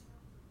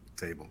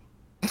 table.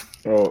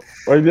 Oh,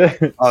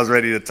 I was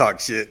ready to talk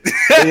shit.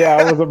 Yeah,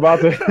 I was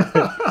about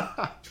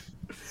to.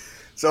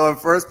 So, in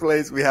first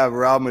place, we have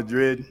Real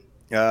Madrid.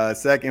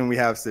 Second, we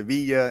have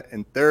Sevilla.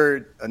 And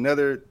third,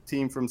 another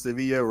team from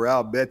Sevilla,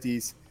 Real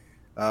Betis.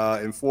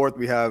 In fourth,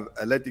 we have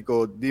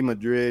Atletico de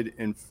Madrid.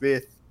 In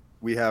fifth,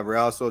 we have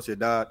Real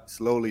Sociedad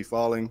slowly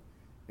falling.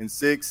 In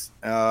sixth,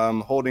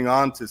 holding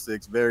on to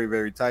sixth very,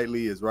 very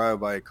tightly is Rayo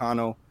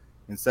Vallecano.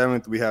 In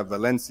seventh, we have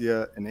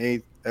Valencia. In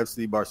eighth,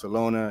 FC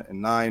Barcelona. In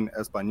nine,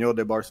 Espanyol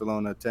de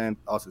Barcelona. 10th,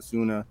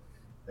 Osasuna.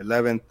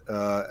 11th,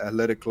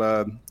 Athletic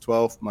Club.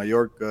 12th,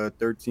 Mallorca.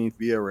 13th,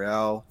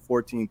 Villarreal.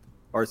 14th,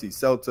 RC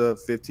Celta.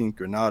 15th,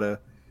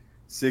 Granada.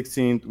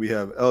 16th, we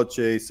have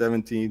Elche.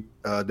 17th,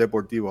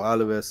 Deportivo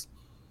Alaves.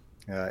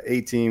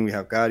 18, we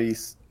have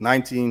Cadiz.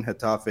 19,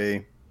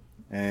 Getafe.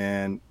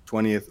 And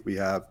 20th, we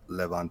have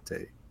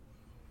Levante.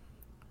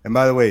 And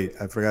by the way,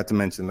 I forgot to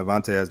mention,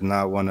 Levante has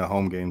not won a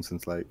home game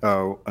since an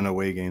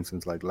away game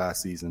since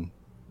last season.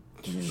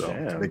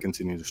 So they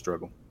continue to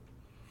struggle.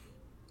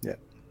 Yeah.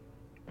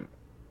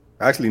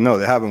 Actually, no,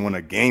 they haven't won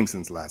a game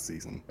since last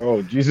season.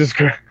 Oh, Jesus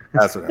Christ.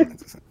 That's what I meant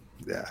to say.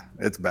 Yeah,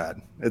 it's bad.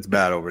 It's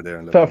bad over there.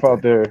 In Tough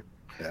out there.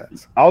 Yeah.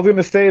 I was going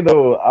to say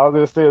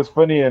it's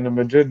funny in the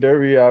Madrid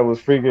derby, I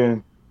was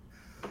talking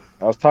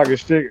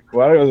shit.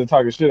 Well, I wasn't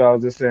talking shit. I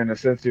was just saying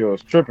Asensio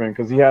was tripping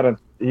because he had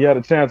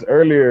a chance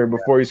earlier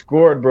before he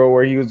scored, bro,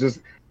 where he was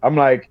just. I'm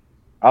like,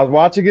 I was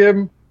watching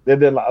him.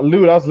 And then,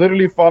 dude, I was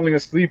literally falling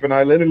asleep, and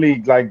I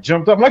literally like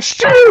jumped up. I'm like,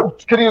 shoot!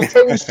 Because he was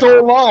taking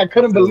so long, I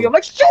couldn't believe. I'm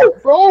like, shoot,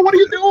 bro! What are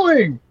you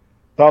doing?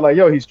 So I was like,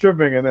 yo, he's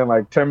tripping. And then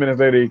like 10 minutes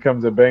later, he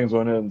comes and bangs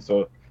one in.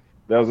 So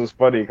that was just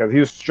funny because he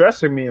was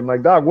stressing me. I'm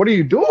like, dog, what are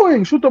you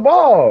doing? Shoot the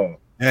ball.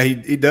 Yeah,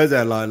 he does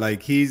that a lot.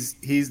 Like he's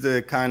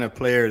the kind of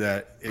player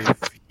that if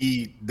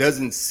he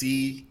doesn't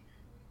see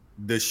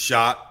the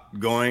shot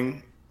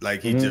going,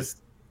 like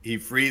he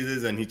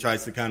freezes and he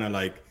tries to kind of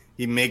like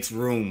he makes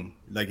room,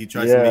 like he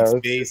tries to make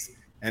space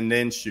and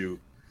then shoot.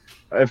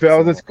 If I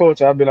was his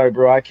coach, I'd be like,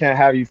 bro, I can't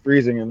have you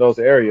freezing in those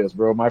areas,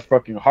 bro. My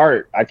fucking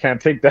heart, I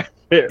can't take that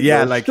hit.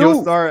 Yeah, bro. like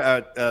he'll start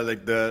at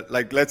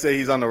let's say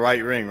he's on the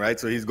right ring, right?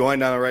 So he's going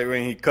down the right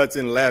ring, he cuts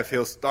in left,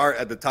 he'll start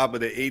at the top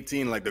of the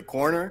 18, like the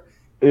corner.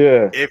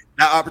 Yeah. If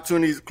that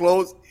opportunity is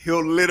closed,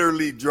 he'll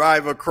literally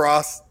drive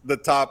across the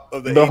top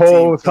of the 18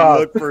 whole top.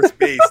 to look for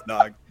space,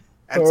 dog.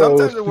 And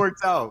sometimes it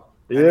works out.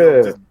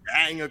 Yeah. Just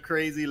bang a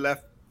crazy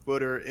left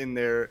footer in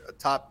there,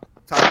 top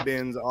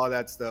bins, all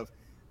that stuff.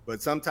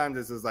 But sometimes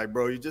it's just like,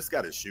 bro, you just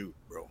got to shoot,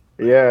 bro.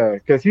 Yeah,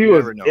 because he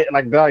was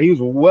like that. He was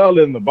well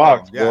in the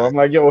box, bro. I'm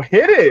like, yo,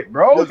 hit it,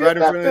 bro. He was right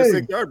in front of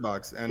the 6-yard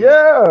box. And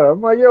yeah,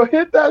 I'm like, yo,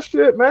 hit that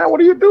shit, man. What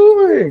are you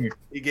doing?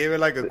 He gave it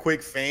like a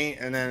quick feint,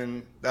 and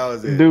then that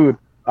was it. Dude,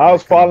 I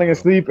was falling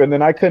asleep, and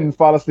then I couldn't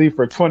fall asleep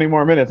for 20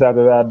 more minutes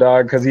after that,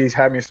 dog, because he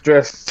had me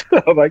stressed.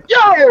 I was like,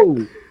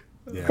 yo,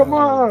 come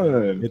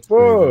on. It's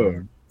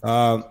crazy.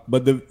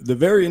 But the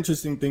very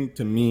interesting thing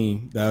to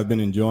me that I've been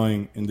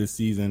enjoying in this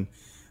season,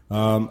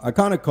 I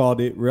kind of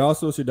called it. Real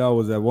Sociedad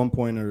was at one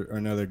point or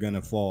another going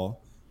to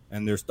fall,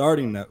 and they're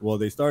starting that. Well,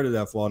 they started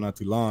that fall not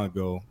too long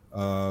ago.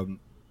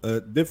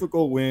 A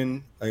difficult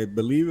win, I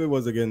believe it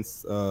was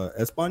against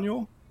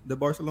Espanyol de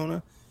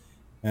Barcelona,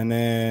 and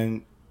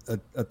then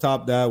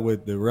atop that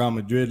with the Real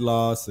Madrid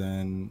loss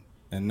and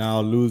now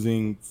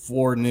losing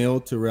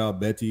 4-0 to Real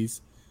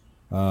Betis.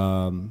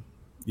 I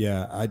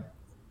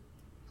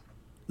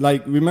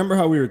remember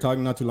how we were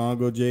talking not too long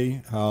ago,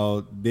 Jay,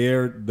 how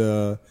they're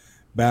the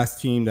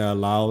Basque team that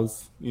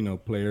allows,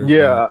 players.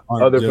 Yeah,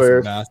 other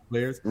players. Basque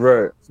players.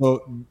 Right.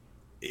 So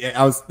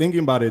I was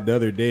thinking about it the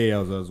other day. I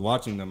was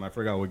watching them. I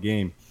forgot what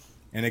game.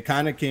 And it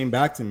kind of came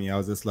back to me. I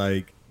was just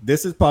like,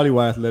 this is probably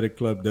why Athletic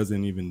Club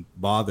doesn't even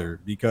bother.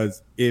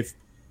 Because if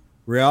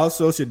Real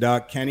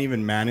Sociedad can't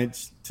even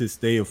manage to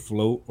stay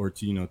afloat or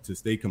to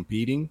stay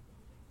competing,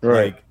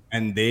 right. like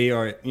and they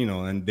are,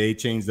 and they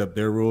changed up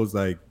their rules.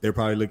 Like they're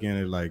probably looking at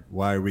it like,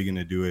 why are we going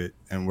to do it?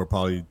 And we're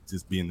probably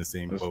just be in the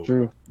same That's boat.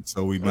 true.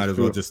 So we might as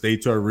well just stay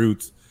to our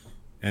roots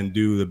and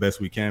do the best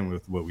we can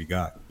with what we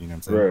got. You know what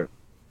I'm saying? Right.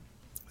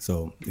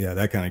 So yeah,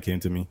 that kind of came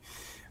to me.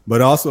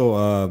 But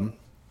also,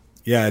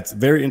 it's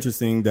very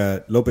interesting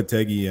that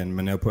Lopetegui and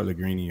Manuel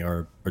Pellegrini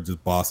are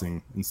just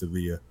bossing in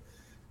Sevilla.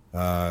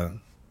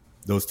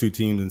 Those two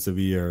teams in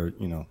Sevilla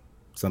are,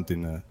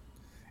 something.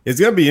 It's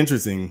gonna be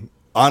interesting,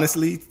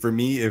 honestly, for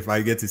me if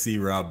I get to see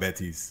Real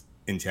Betis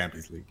in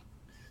Champions League.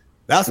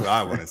 That's what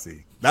I want to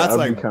see. That's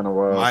like kind of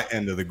wild. my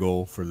end of the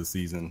goal for the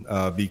season.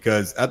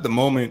 Because at the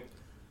moment,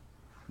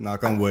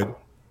 knock on wood,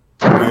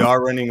 we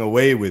are running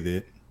away with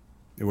it.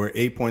 We're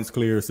 8 points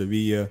clear of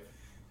Sevilla.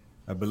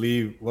 I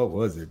believe, what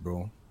was it,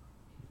 bro?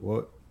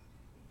 What?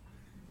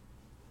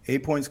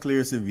 8 points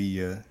clear of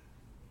Sevilla,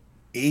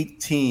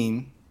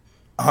 18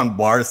 on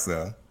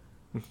Barca,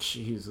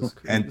 Jesus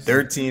Christ. and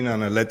 13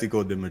 on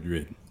Atletico de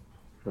Madrid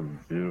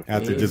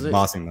after just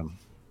bossing them.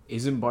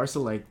 Isn't Barca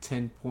like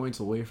 10 points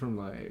away from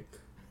like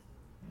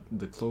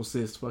the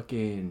closest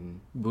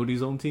fucking booty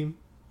zone team?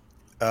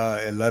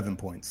 11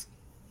 points.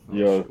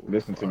 Yo,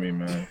 listen to me,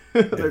 man.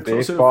 They're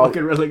closer to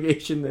fucking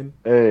relegation than.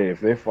 Hey, if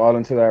they fall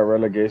into that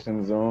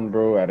relegation zone,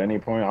 bro, at any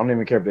point, I don't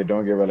even care if they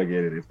don't get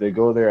relegated. If they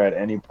go there at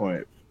any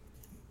point,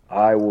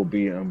 I will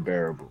be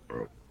unbearable,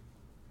 bro.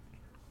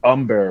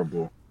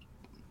 Unbearable.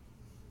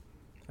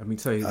 Let me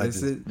tell you,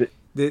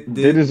 They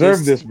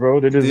deserve this,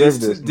 bro. They deserve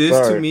this.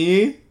 This to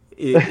me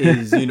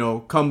is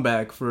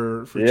comeback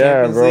for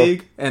Champions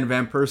League and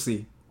Van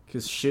Persie,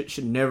 because shit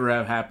should never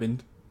have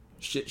happened.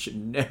 Shit should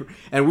never,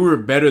 and we were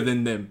better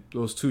than them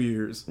those 2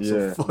 years.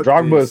 Yeah, so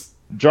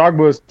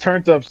Drogba's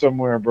turned up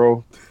somewhere,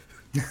 bro.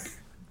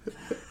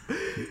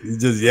 He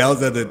just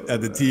yells at the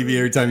TV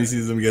every time he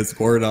sees them get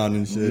scored on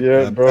and shit.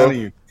 Yeah, I'm bro. telling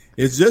you,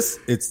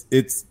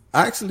 it's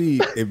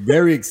actually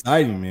very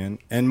exciting, man.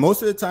 And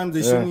most of the time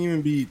they shouldn't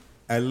even be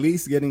at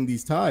least getting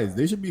these ties.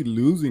 They should be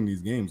losing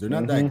these games. They're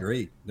not that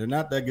great. They're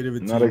not that good of a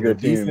team. Not a good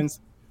Their team. defense,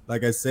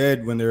 like I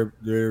said, when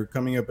they're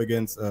coming up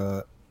against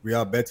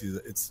Real Betis,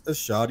 it's a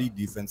shoddy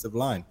defensive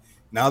line.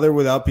 Now they're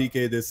without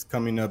PK this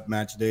coming up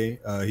match day.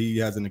 He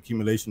has an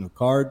accumulation of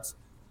cards,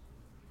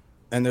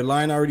 and their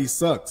line already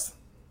sucks.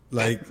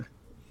 Like,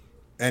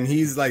 and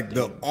he's like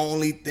the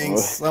only thing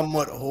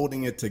somewhat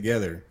holding it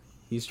together.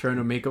 He's trying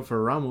to make up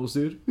for Ramos,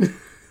 dude.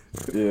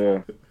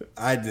 Yeah.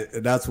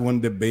 That's one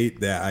debate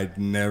that I'd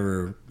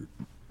never.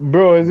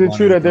 Bro, is it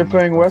true that they're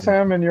playing West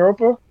Ham in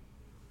Europa?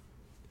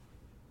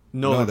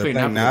 No, they're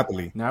playing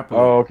Napoli.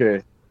 Oh,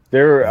 okay.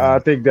 I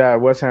think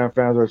that West Ham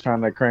fans were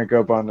trying to crank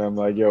up on them,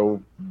 like,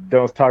 yo,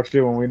 don't talk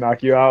shit when we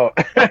knock you out.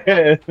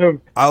 I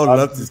would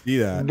love to see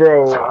that,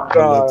 bro.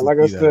 Like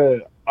I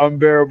said,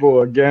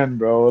 unbearable again,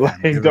 bro.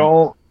 Like,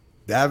 don't.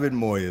 David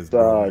Moyes,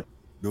 bro,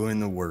 doing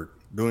the work,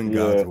 doing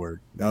God's work,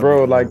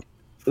 bro. Like,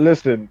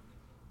 listen,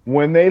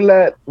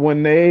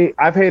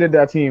 I've hated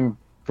that team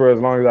for as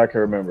long as I can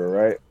remember,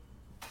 right?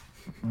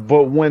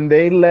 But when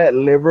they let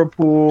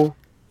Liverpool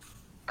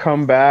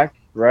come back,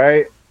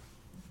 right?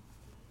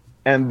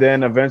 And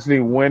then eventually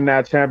win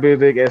that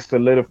Champions League, it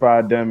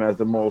solidified them as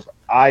the most.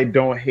 I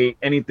don't hate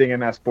anything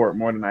in that sport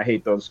more than I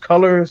hate those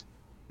colors.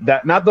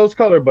 Not those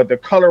colors, but the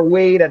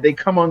colorway that they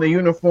come on the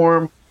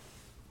uniform.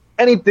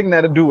 Anything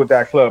that to do with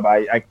that club,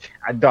 I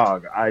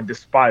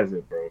despise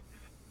it, bro.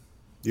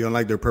 You don't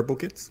like their purple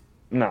kits?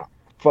 No,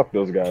 fuck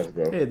those guys,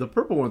 bro. Hey, the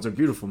purple ones are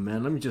beautiful,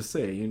 man. Let me just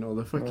say,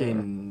 the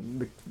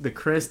fucking the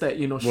crest that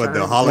what shines. the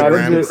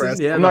hologram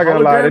crest? Yeah, I'm not gonna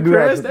lie,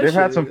 they've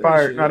had some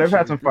fire. No, they've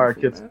had some fire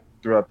kits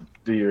throughout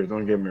the years.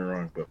 Don't get me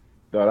wrong, but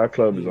that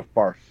club is a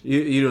farce.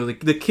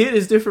 The kit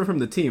is different from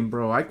the team,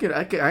 bro. I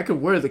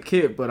could wear the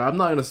kit, but I'm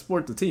not gonna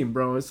support the team,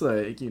 bro. It's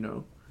like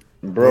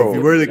bro. If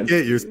you wear the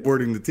kit, you're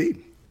sporting the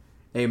team.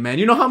 Hey, man,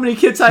 you know how many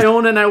kits I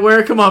own and I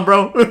wear? Come on,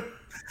 bro.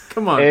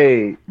 Come on.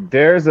 Hey,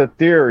 there's a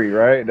theory,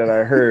 right, that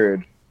I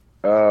heard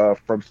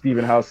from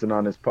Stephen Howson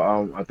on his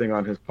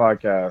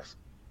podcast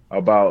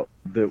about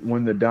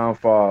when the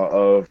downfall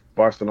of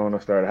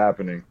Barcelona started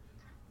happening.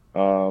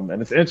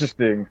 And it's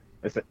interesting.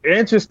 It's an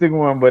interesting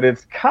one, but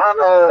it's kind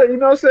of,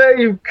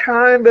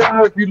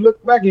 if you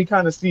look back, you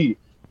kind of see.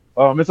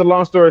 It's a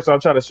long story, so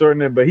I'll try to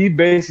shorten it. But he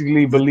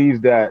basically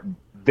believes that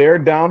their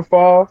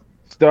downfall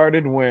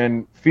started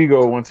when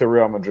Figo went to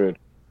Real Madrid.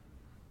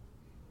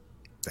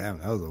 Damn,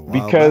 that was a wild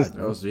because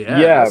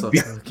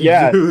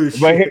huge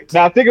But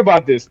now think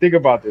about this,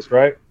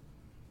 right?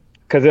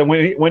 Because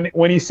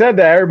when he said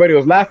that, everybody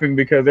was laughing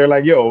because they're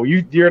like, "Yo,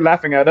 you're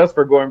laughing at us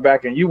for going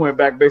back, and you went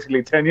back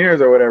basically 10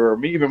 years or whatever,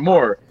 or even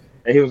more."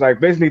 And he was like,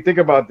 basically, think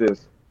about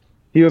this.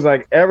 He was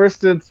like, ever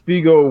since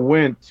Figo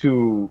went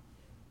to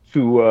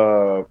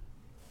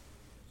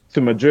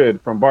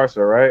Madrid from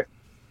Barca, right?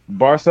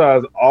 Barca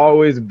has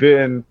always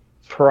been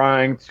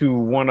trying to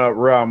one-up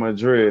Real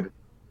Madrid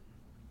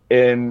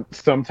in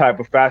some type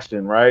of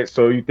fashion, right?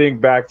 So you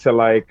think back to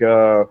like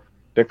the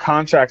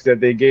contracts that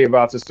they gave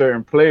out to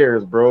certain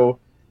players, bro,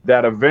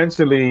 that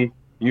eventually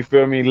you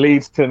feel me,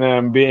 leads to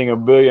them being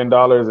 $1 billion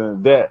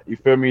in debt. You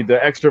feel me?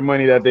 The extra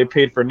money that they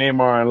paid for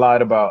Neymar and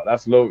lied about,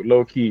 that's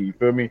low key. You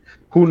feel me?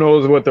 Who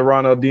knows what the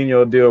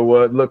Ronaldinho deal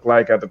would look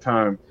like at the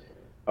time?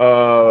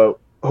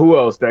 Who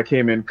else that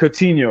came in?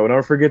 Coutinho.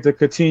 Don't forget the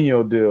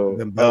Coutinho deal.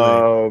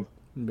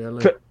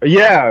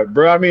 Yeah,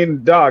 bro. I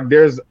mean, dog,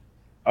 there's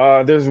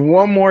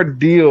one more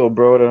deal,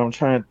 bro, that I'm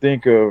trying to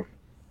think of.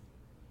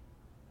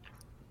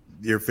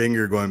 Your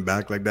finger going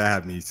back like that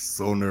had me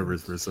so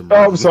nervous for some reason.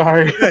 Oh, I'm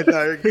sorry.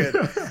 No, you're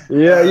good.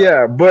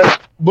 Yeah.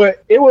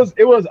 But it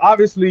was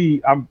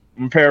obviously, I'm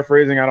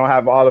paraphrasing. I don't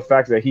have all the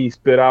facts that he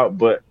spit out,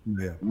 but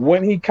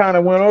when he kind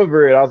of went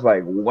over it, I was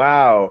like,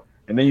 wow.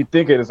 And then you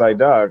think it's like,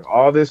 dog,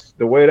 all this,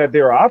 the way that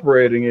they were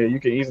operating it, you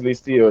can easily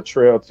see a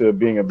trail to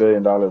being $1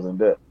 billion in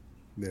debt.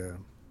 Yeah.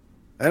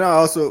 And I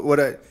also, what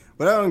I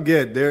don't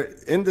get, they're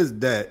in this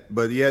debt,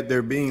 but yet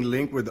they're being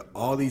linked with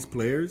all these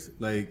players.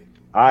 Like,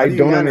 I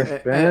don't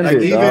understand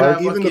it.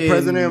 Even the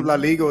president of La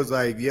Liga was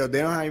like, yo,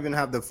 they don't even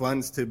have the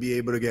funds to be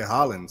able to get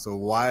Haaland. So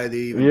why are they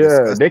even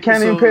they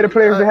can't even pay the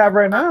players they have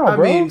right now,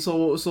 bro. I mean,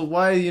 so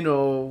why,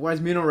 why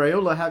is Mino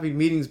Raiola having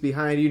meetings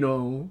behind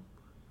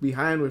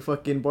with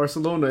fucking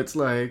Barcelona? It's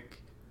like,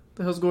 what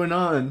the hell's going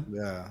on?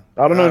 Yeah.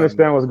 I don't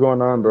understand what's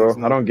going on, bro.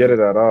 I don't get it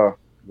at all.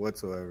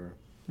 Whatsoever.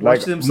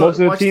 Like, most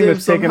of the team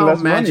is taking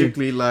less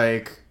magically, money.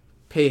 like,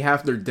 pay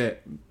half their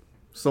debt.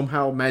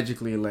 Somehow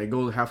magically, like,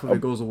 half of it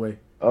goes away.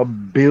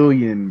 $1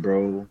 billion,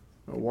 bro.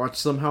 Watch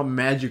somehow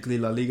magically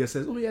La Liga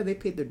says, oh yeah, they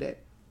paid their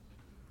debt.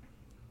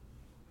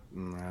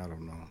 I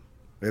don't know.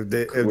 If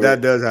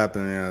that does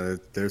happen, yeah,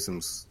 there's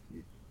some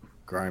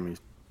grimy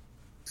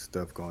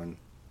stuff going.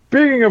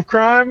 Speaking of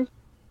crime,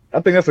 I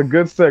think that's a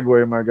good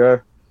segue, my guy.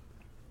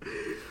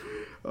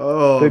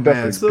 Oh,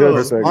 man.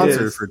 So,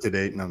 sponsor for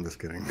today. No, I'm just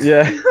kidding.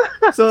 Yeah.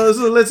 so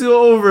let's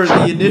go over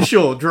the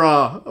initial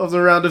draw of the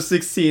round of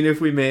 16,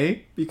 if we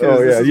may.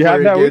 Because you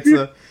have that with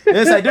you?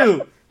 Yes, I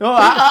do. No,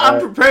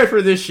 I'm prepared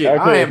for this shit.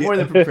 Okay. I am more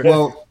than prepared.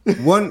 Well,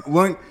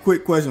 one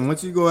quick question.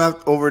 Once you go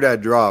over that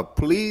draw,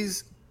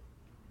 please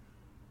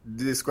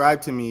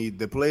describe to me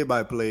the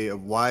play-by-play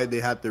of why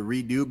they had to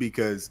redo,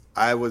 because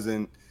I was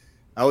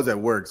at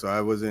work, so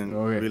I wasn't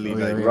really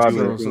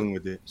doing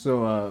with it.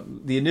 So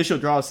the initial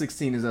draw of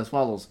 16 is as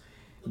follows: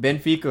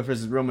 Benfica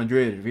versus Real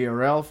Madrid,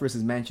 Villarreal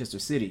versus Manchester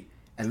City,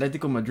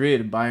 Atletico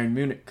Madrid, Bayern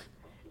Munich,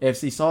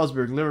 FC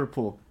Salzburg,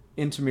 Liverpool,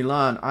 Inter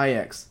Milan,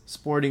 Ajax,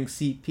 Sporting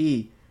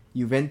CP,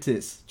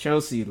 Juventus,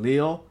 Chelsea,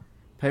 Lille,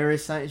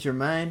 Paris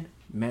Saint-Germain,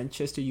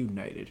 Manchester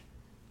United.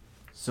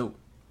 So,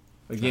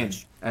 again,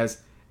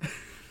 as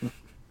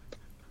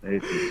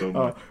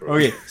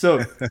okay,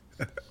 so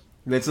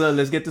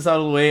let's get this out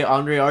of the way.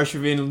 Andre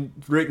Arshavin,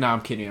 Rick. No,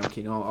 I'm kidding.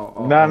 No.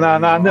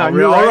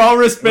 All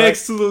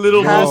respects to the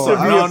little Mozart.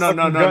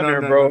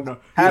 No.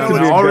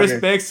 All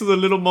respects to the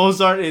little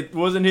Mozart. It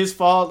wasn't his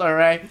fault. All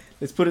right,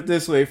 let's put it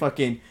this way.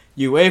 Fucking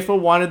UEFA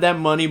wanted that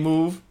money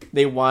move.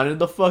 They wanted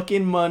the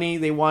fucking money.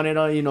 They wanted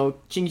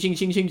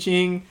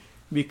ching,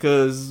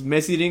 because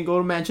Messi didn't go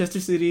to Manchester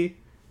City.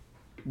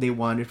 They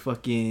wanted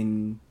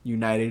fucking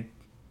United,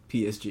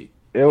 PSG.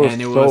 It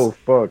was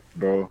fucked,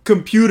 bro.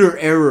 Computer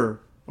error.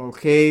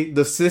 Okay,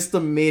 the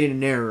system made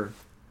an error.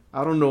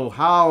 I don't know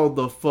how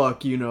the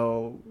fuck,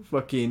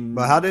 fucking.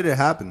 But how did it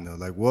happen though?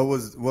 Like,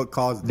 what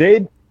caused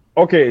it?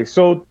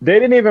 So they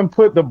didn't even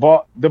put the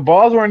ball. The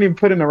balls weren't even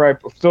put in the right.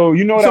 So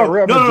Real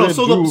Madrid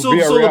drew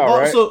Villarreal,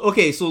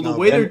 right? The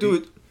way they do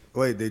it.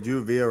 Wait, they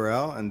drew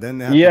Villarreal and then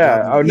they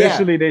had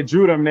initially they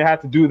drew them. They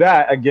had to do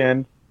that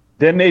again.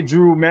 Then they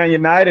drew Man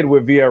United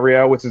with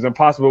Villarreal, which is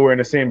impossible. We're in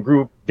the same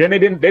group. Then they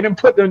didn't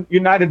put the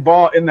United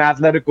ball in the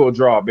Atletico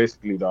draw,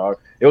 basically, dog.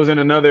 It was in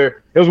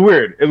another. It was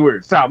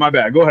weird. Stop, my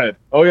bad. Go ahead.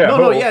 Oh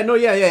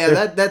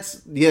yeah.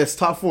 That's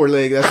top 4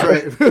 leg. That's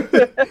right.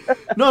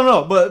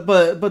 No.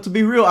 But to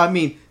be real, I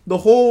mean, the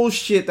whole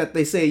shit that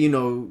they say,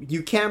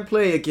 you can't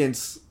play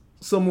against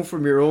someone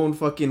from your own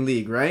fucking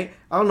league, right?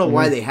 I don't know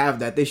why they have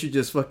that. They should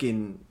just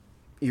fucking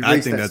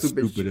erase that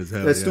stupid as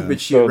hell. That stupid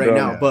shit right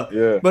now. But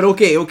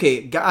okay,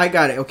 I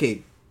got it.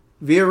 Okay,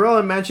 Villarreal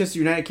and Manchester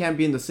United can't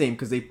be in the same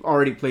because they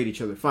already played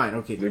each other. Fine,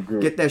 okay,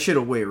 get that shit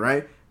away,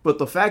 right? But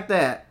the fact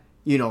that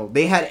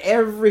they had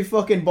every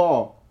fucking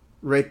ball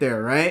right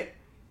there, right,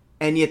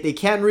 and yet they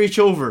can't reach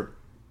over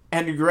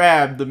and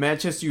grab the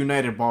Manchester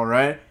United ball,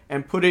 right,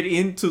 and put it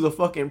into the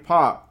fucking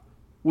pot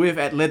with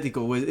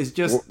Atletico. It's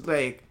just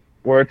like.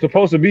 Where it's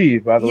supposed to be,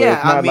 by the way.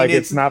 It's not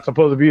it's not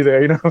supposed to be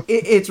there,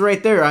 It's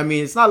right there. I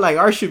mean, it's not like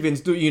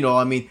Arshavin's do,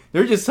 I mean,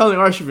 they're just telling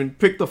Arshavin,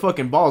 pick the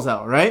fucking balls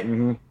out, right?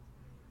 Mm-hmm.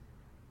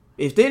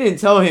 If they didn't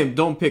tell him,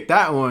 don't pick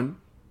that one,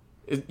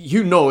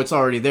 it's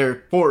already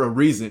there for a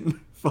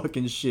reason.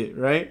 Fucking shit,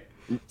 right?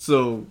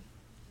 So.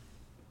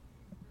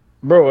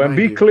 Bro, and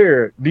be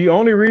clear, the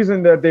only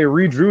reason that they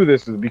redrew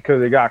this is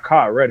because they got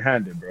caught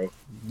red-handed, bro.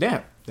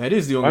 Yeah. That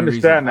is the only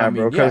reason. That,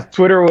 bro, because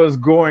Twitter was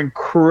going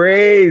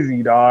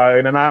crazy, dog.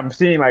 And then I'm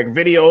seeing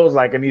videos,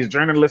 and these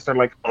journalists are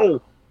like,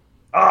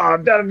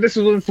 this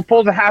was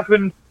supposed to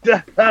happen.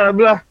 Blah,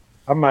 blah.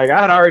 I'm like,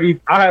 I had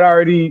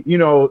already,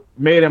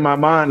 made in my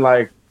mind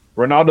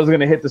Ronaldo's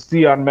gonna hit the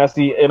C on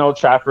Messi in Old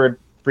Trafford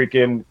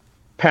freaking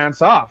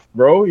pants off,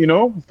 bro. You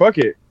know, fuck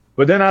it.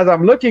 But then as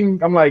I'm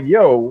looking, I'm like,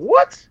 yo,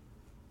 what?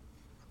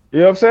 You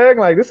know what I'm saying?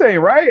 Like, this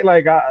ain't right.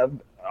 Like, I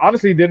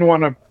honestly didn't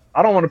want to.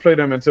 I don't want to play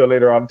them until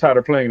later. I'm tired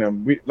of playing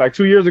them. We like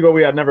 2 years ago,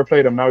 we had never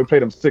played them. Now we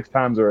played them 6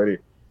 times already.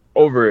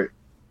 Over it.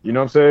 You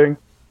know what I'm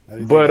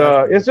saying?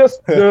 But it's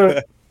just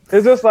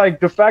it's just like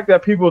the fact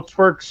that people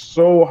twerk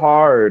so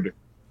hard.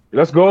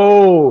 Let's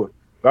go.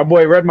 That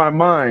boy read my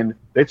mind.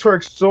 They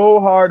twerk so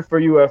hard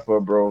for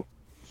UEFA, bro.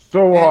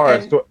 So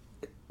hard.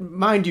 And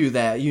mind you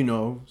that,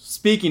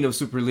 speaking of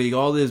Super League,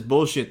 all this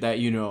bullshit that,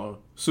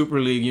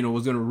 Super League,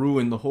 was going to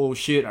ruin the whole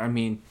shit. I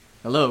mean,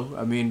 hello.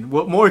 I mean,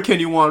 what more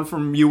can you want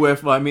from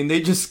UEFA? I mean,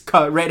 they just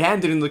got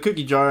red-handed in the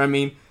cookie jar. I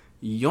mean,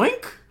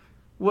 yoink?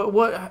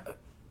 What?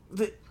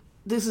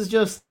 This is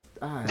just...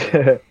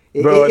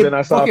 Bro, and then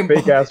I saw a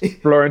fake-ass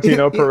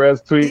Florentino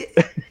Perez tweet.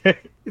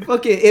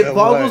 It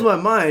boggles my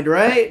mind,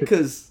 right?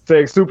 Because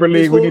saying Super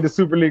League, we need the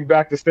Super League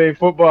back to stay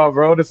football,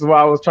 bro. This is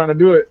why I was trying to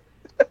do it.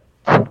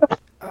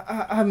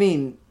 I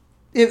mean,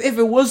 if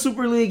it was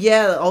Super League,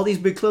 yeah, all these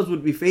big clubs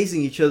would be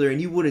facing each other,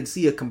 and you wouldn't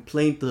see a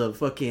complaint of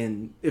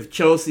fucking if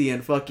Chelsea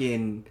and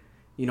fucking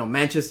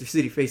Manchester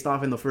City faced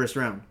off in the first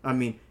round. I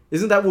mean,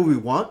 isn't that what we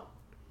want,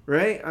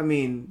 right? I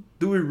mean,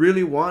 do we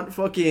really want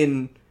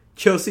fucking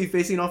Chelsea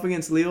facing off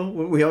against Lille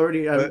when we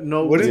already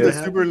know? Wouldn't the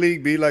Super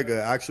League be like an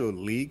actual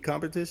league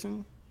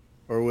competition,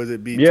 or would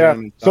it be?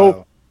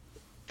 So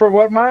from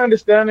what my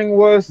understanding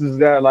is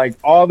that like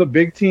all the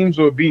big teams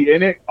will be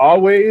in it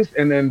always,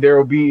 and then there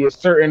will be a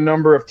certain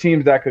number of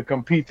teams that could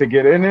compete to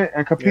get in it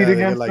and compete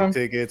against like them.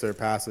 Tickets or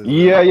passes.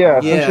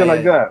 Some shit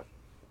like that,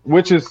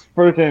 which is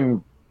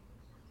freaking.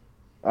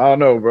 I don't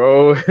know,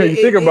 bro. You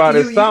think about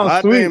it,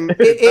 sounds sweet.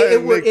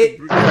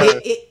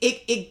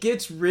 It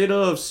gets rid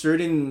of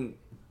certain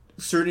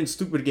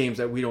stupid games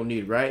that we don't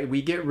need, right?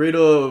 We get rid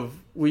of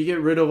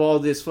all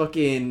this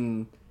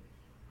fucking,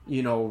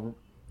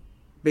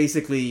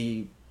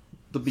 basically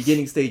the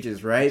beginning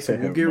stages, right? So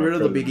we'll get rid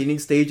of the beginning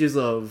stages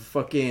of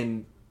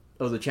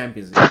the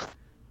Champions League.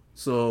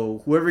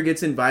 So whoever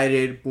gets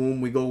invited,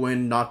 boom, we go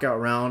in, knockout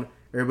round.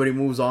 Everybody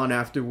moves on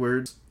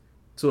afterwards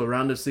to a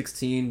round of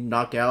 16,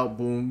 knockout,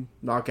 boom,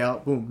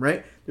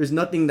 right? There's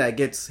nothing that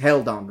gets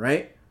held on,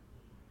 right?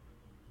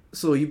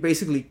 So you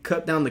basically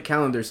cut down the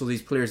calendar so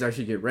these players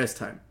actually get rest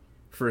time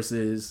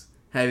versus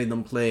having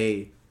them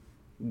play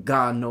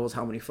God knows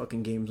how many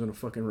fucking games in a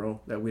fucking row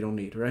that we don't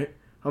need, right?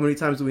 How many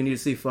times do we need to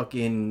see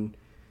fucking,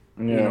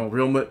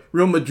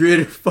 Real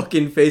Madrid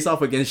fucking face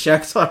off against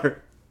Shakhtar?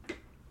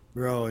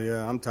 Bro,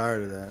 yeah, I'm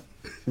tired of that.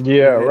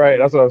 Yeah, right.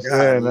 That's what I'm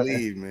saying.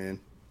 Leave, man.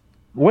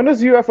 When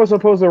is UEFA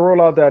supposed to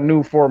roll out that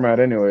new format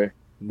anyway?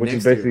 Which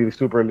is basically the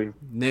Super League.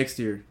 Next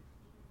year.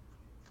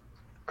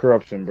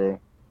 Corruption, bro.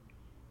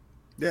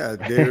 Yeah,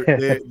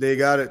 they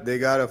got it. They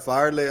got a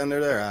fire lit under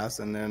their ass,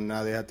 and then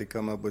now they have to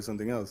come up with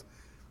something else.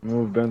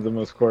 Move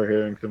Benzema's court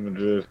hearing to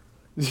Madrid.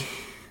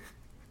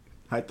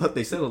 I thought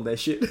they settled that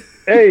shit.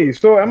 Hey,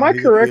 so am I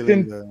correct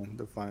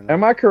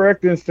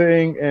in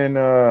saying in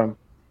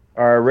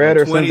I read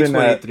or something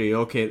that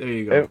okay, there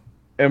you go.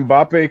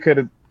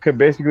 Mbappe could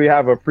basically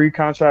have a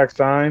pre-contract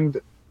signed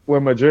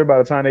with Madrid by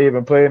the time they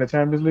even play in the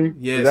Champions League?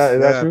 Yes,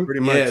 is that true? Pretty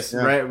much. Yes,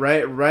 yeah.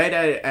 right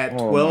at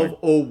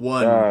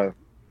 12:01.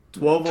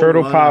 12:01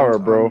 Turtle power,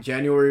 bro.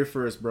 January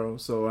 1st, bro.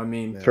 So I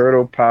mean,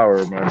 turtle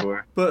power, my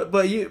boy.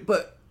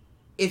 But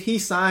if he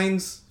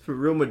signs for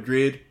Real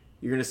Madrid,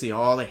 you're gonna see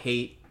all the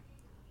hate,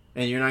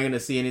 and you're not gonna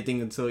see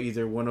anything until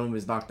either one of them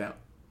is knocked out.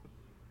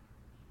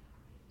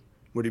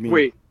 What do you mean?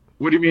 Wait,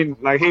 what do you mean?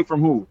 Like hate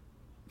from who?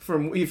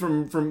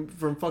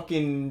 From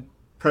fucking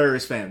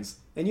Paris fans,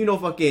 and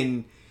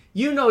UEFA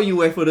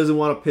doesn't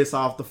want to piss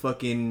off the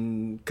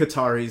fucking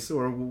Qataris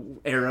or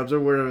Arabs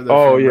or wherever they're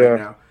from right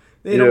now.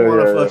 They don't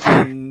want to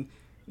fucking.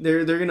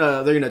 They're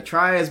gonna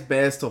try his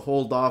best to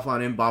hold off on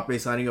Mbappe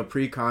signing a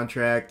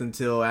pre-contract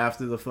until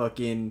after the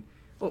fucking.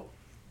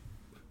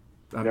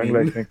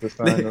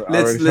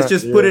 Let's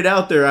just put it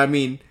out there. I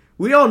mean,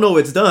 we all know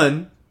it's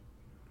done.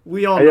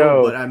 We all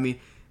know,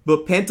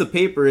 but pen to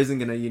paper isn't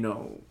gonna, You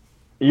know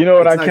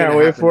what I can't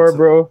wait for,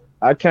 bro?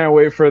 I can't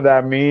wait for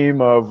that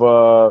meme of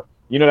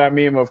that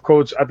meme of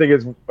coach. I think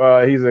it's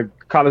he's a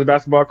college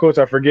basketball coach.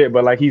 I forget,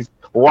 but like he's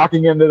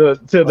walking into the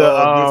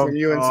from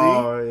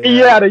UNC.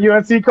 The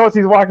UNC coach.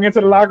 He's walking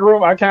into the locker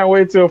room. I can't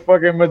wait till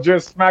fucking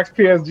Madrid smacks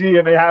PSG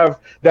and they have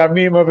that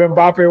meme of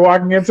Mbappe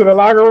walking into the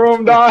locker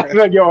room, dog.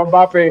 Like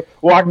Mbappe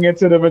walking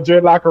into the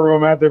Madrid locker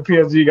room after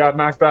PSG got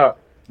knocked out.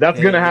 That's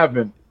gonna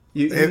happen.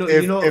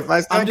 If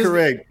I stand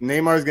correct,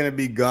 Neymar's gonna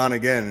be gone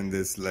again in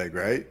this leg,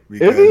 right?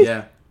 Is he?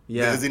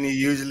 Yeah. Doesn't he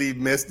usually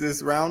miss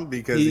this round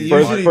because he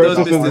usually does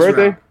miss this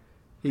round?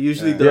 He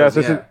usually does.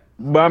 Yeah.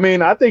 But I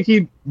mean, I think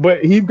he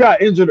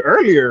got injured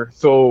earlier,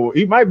 so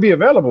he might be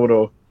available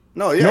though.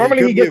 No, yeah.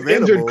 Normally he gets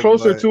injured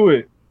closer to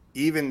it.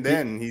 Even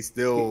then, he's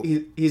still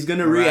he's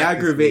gonna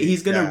re-aggravate.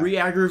 He's gonna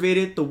re-aggravate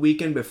it the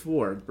weekend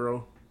before,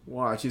 bro.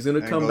 Watch, he's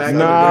gonna come back.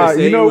 Nah,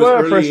 you know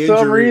what? For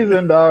some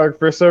reason, dog.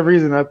 For some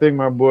reason, I think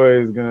my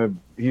boy is gonna.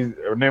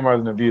 Neymar's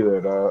gonna be there,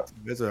 dog.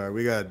 That's all right.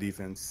 We got a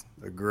defense,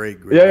 a great.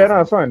 Yeah,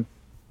 no, it's fine.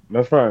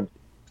 That's fine.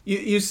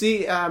 You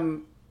see,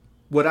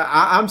 what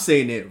I'm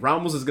saying it.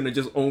 Ramos is gonna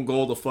just own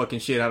goal the fucking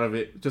shit out of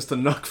it, just to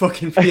knock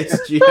fucking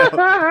PSG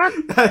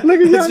out. Look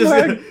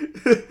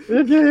It's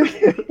at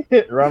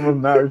young Ramos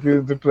not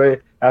refusing to play.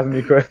 Asking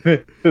me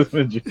questions.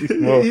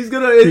 He's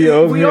gonna. He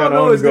owes We me all an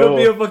know own it's gonna goal.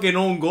 be a fucking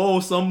own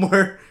goal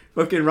somewhere.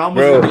 Fucking Ramos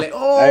Bro, gonna be like,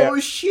 oh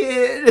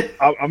shit.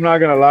 I'm not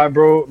gonna lie,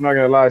 bro. I'm not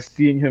gonna lie.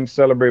 Seeing him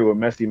celebrate with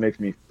Messi makes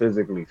me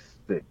physically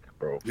sick,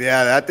 bro.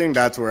 Yeah, I think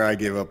that's where I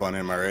give up on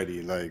him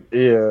already. Like,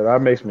 Yeah, that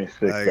makes me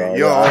sick, like dog.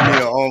 you don't owe me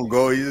your own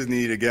goal. You just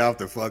need to get off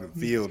the fucking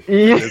field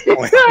Yeah. at this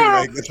point.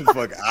 Like, get the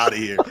fuck out of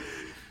here.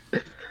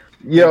 Get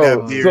Yo,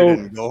 that beard so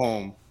and go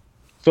home.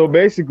 so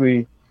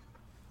basically,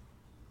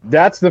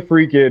 that's the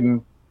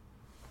freaking.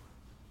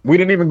 We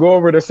didn't even go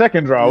over the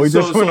second draw. We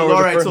just went over all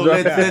the right. first So draw.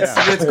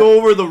 let's go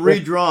over the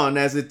redrawn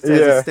as it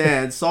Yeah.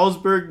 stands.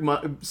 Salzburg,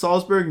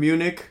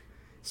 Munich,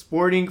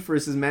 Sporting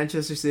versus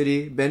Manchester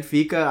City,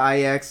 Benfica,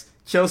 Ajax,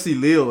 Chelsea,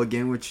 Lille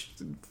again. Which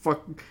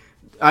fuck,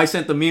 I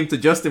sent the meme to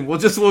Justin. We'll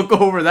go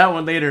over that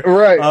one later.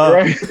 Right,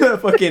 right.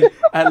 Fucking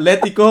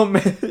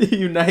Atletico,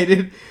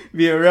 United,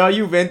 Villarreal,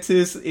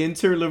 Juventus,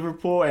 Inter,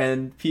 Liverpool,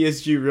 and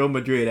PSG, Real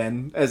Madrid.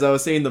 And as I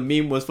was saying, the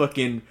meme was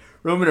fucking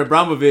Roman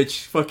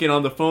Abramovich fucking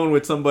on the phone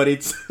with somebody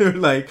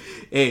like,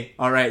 hey,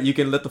 all right, you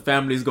can let the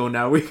families go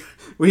now.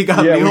 We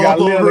got Yeah, Lille we got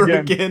all Lille over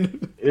again.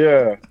 again.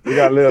 Yeah, we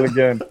got Lille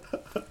again.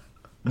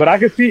 But I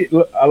can see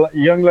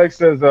Young Leg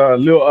says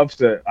Lille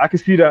upset. I can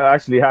see that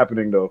actually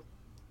happening though.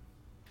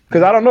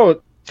 Because I don't know,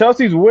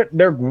 Chelsea's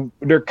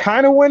they're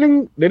kind of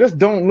winning. They just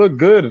don't look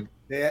good.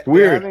 They're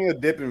Weird. having a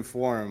dip in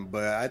form,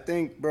 but I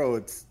think, bro,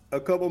 it's a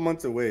couple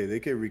months away. They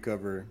can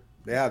recover.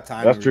 They have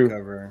time That's to true.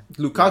 recover.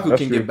 Lukaku That's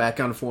can true. get back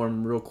on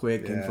form real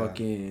quick and Yeah.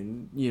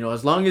 fucking,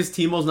 as long as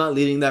Timo's not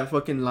leading that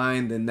fucking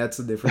line, then that's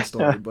a different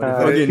story. But if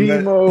But fucking,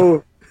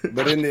 Timo.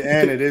 But in the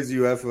end, it is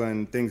UEFA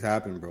and things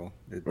happen, bro.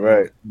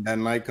 Right. That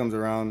night comes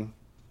around.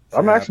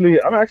 I'm actually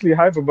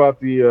hype about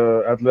the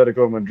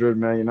Atletico Madrid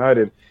Man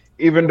United,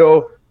 even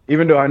though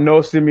I know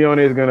Simeone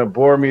is gonna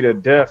bore me to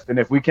death, and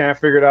if we can't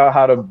figure out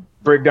how to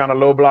break down a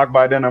low block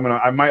by then,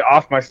 I might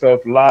off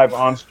myself live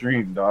on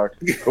stream, dog.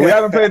 But we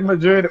haven't played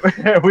Madrid.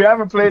 We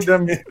haven't played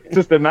them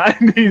since the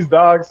 '90s,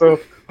 dog. So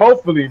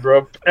hopefully,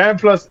 bro. And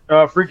plus,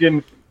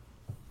 freaking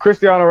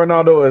Cristiano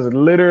Ronaldo is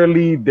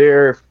literally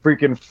their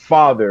freaking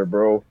father,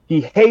 bro.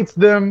 He hates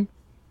them.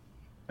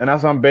 And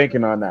that's why I'm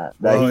banking on that.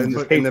 Well, he in,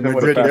 just in hates the them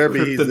with a Madrid passion.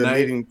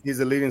 Derby, he's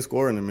the leading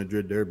scorer in the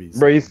Madrid Derby.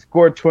 Bro, he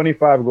scored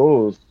 25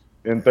 goals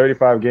in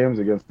 35 games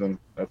against them.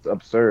 That's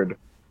absurd.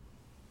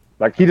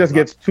 Like, he just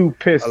gets too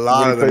pissed. A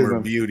lot when of he them plays are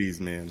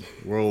beauties, man.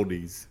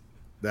 Worldies.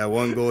 That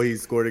one goal he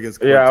scored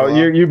against Yeah, Courtois,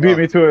 you beat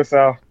me to it,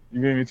 Sal.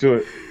 You beat me to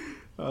it.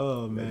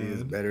 oh That he is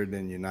man, better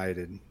than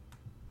United.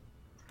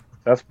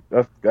 That's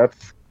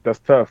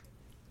tough.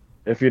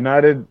 If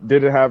United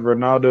didn't have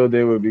Ronaldo,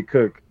 they would be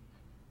cooked.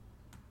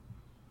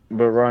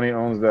 But Ronnie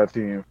owns that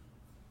team.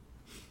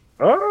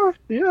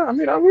 Yeah. I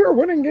mean, we were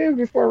winning games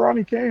before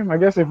Ronnie came. I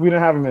guess if we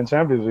didn't have him in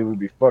Champions League, we'd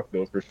be fucked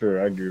though, for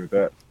sure. I agree with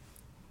that.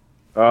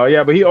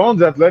 Yeah, but he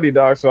owns Atleti,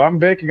 dog. So I'm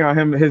banking on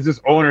him, his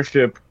just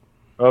ownership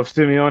of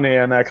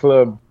Simeone and that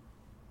club.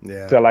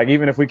 Yeah. So like,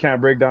 even if we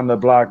can't break down the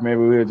block, maybe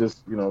we would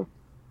just,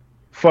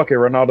 fuck it,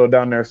 Ronaldo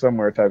down there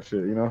somewhere type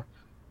shit,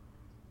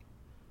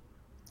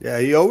 Yeah,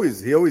 he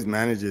always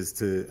manages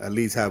to at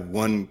least have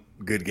one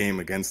good game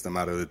against them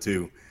out of the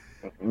two.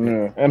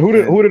 Yeah. And who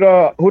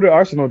did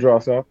Arsenal draw,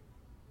 Sal?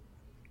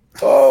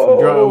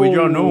 Oh, we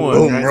draw no one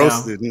Boom, right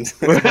roasted.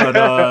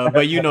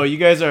 but you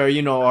guys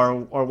are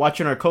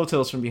watching our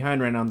coattails from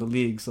behind right now in the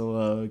league,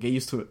 so get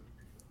used to it.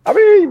 I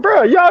mean,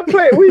 bro, y'all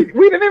play. We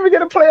didn't even get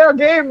to play our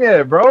game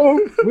yet, bro.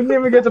 We didn't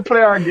even get to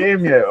play our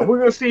game yet. We're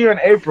gonna see you in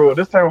April.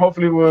 This time,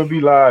 hopefully, we'll be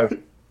live.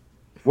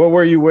 What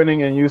were you winning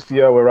in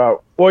UCL? We're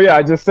out. Well, yeah,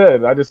 I just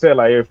said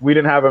like if we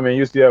didn't have him in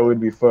UCL, we'd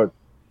be fucked.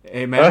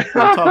 Hey man,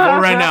 we're top four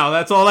right now.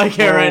 That's all I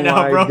care right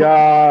now, bro. Oh my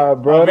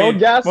God, bro! I mean, don't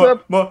gas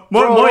up. Bro,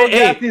 don't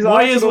gas these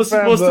Moyes was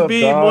Arsenal supposed to fans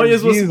be up, dog.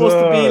 Moyes was supposed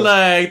to be Jesus.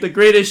 like the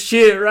greatest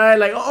shit, right?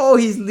 Like, oh,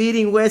 he's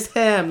leading West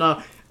Ham.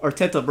 No,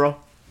 Arteta, bro.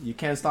 You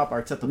can't stop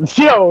Arteta.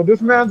 Yo,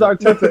 this man's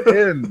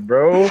Arteta in,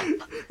 bro.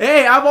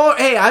 Hey,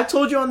 I've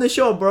told you on the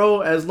show, bro.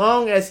 As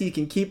long as he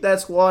can keep that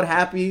squad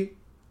happy,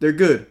 they're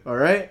good. All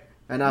right.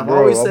 And I've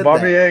always said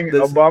that.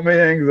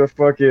 Aubameyang's a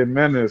fucking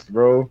menace,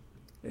 bro.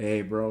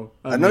 Hey, bro.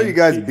 I know you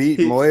guys beat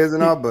Moyes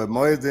and all, but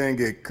Moyes didn't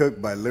get cooked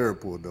by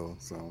Liverpool though.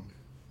 So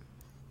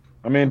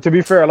I mean, to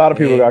be fair, a lot of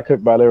people got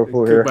cooked by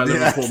Liverpool here. By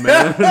Liverpool,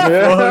 man.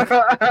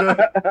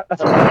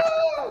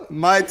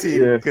 my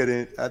team Yeah.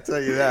 couldn't. I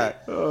tell you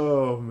that.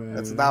 Oh man.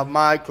 That's not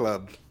my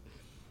club.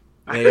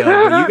 Hey,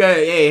 but you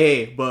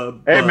guys. But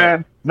Hey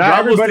man, not Ramos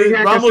everybody did-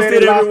 here Ramos can say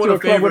did they lost everyone to a a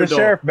club with a favor, though.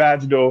 sheriff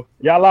badge, though.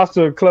 Y'all lost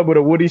to a club with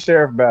a Woody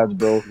Sheriff badge,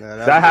 bro. Yeah,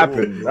 that's that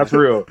happened. cool. That's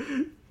real.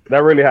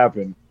 That really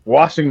happened.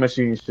 Washing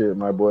machine shit,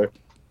 my boy.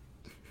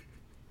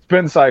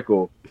 Spin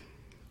cycle.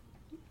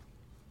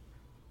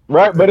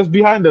 Right, but it's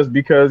behind us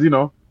because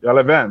y'all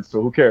advanced,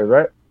 so who cares,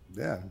 right?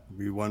 Yeah,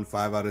 we won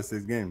 5 out of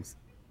 6 games.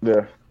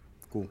 Yeah.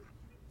 Cool.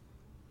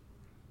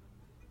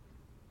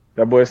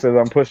 That boy says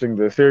I'm pushing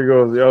this. Here he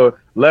goes, yo.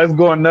 Let's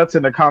go nuts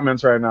in the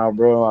comments right now,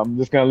 bro. I'm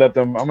just gonna let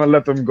them. I'm gonna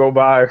let them go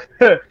by.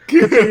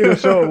 Continue the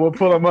show. We'll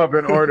pull them up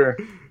in order.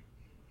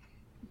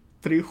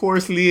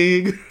 3-horse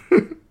league.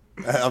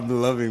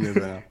 I'm loving this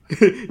now.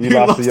 You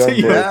lost a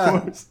young boy.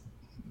 horse.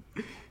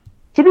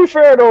 To be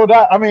fair though,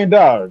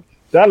 dog,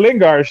 that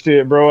Lingard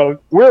shit, bro.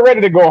 We're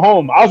ready to go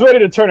home. I was ready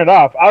to turn it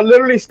off. I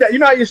literally, you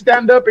know how you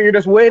stand up and you're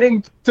just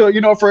waiting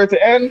till for it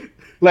to end,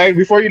 like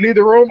before you leave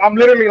the room. I'm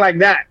literally like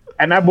that,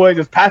 and that boy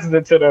just passes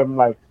it to them.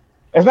 Like,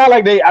 it's not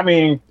like they did. I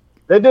mean,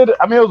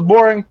 it was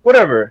boring.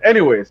 Whatever.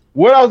 Anyways,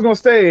 what I was gonna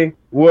say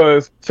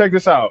was, check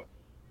this out.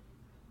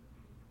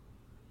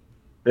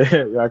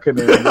 Yeah, I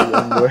couldn't even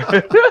do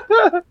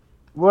it.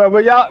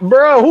 But y'all,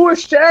 bro, who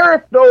is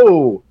Sheriff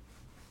though?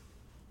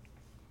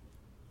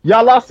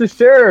 Y'all lost the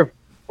Sheriff.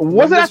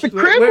 Was it at the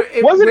crib?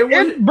 Was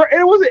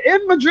it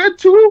in Madrid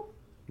too?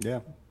 Yeah.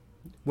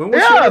 When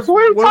was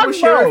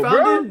Sheriff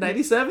about, founded?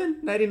 97,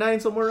 99,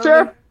 somewhere around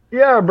Sheriff,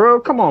 yeah, bro.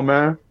 Come on,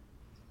 man.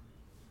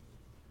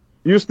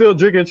 You still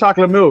drinking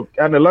chocolate milk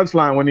at the lunch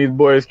line when these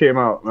boys came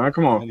out, man.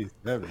 Come on.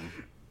 97.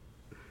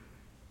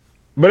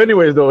 But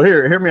anyways, though,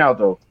 hear me out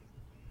though.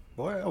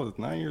 Boy, I was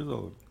 9 years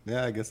old.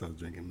 Yeah, I guess I was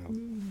drinking milk.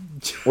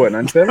 What,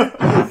 97?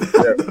 Yeah.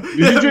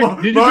 Did you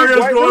Mario's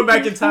drink going milk?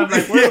 back in time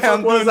like, where the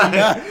fuck was I?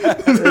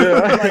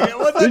 Yeah.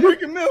 What's I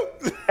drinking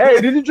milk? Hey,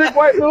 did you drink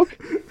white milk,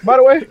 by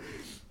the way?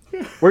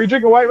 Were you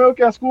drinking white milk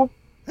at school?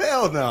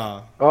 Hell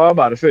no. Oh, I'm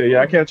about to say, yeah,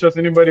 I can't trust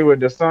anybody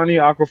with Dasani,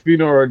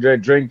 Aquafina, or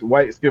drink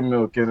white skim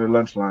milk in the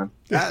lunch line.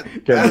 Can't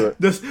do it.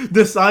 The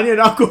Sanya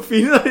and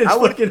Aquafina is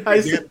fucking high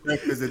school.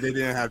 Breakfast if they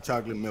didn't have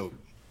chocolate milk.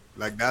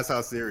 Like, that's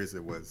how serious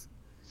it was.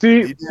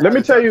 See, let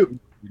me tell you.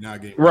 You're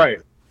not getting right.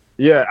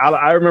 Yeah,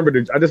 I remember.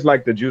 I just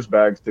like the juice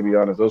bags, to be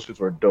honest. Those shits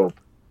were dope.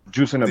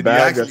 Juice in a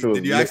bag.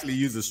 Did you actually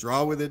use a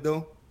straw with it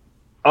though?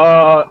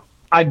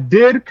 I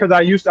did, because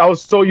I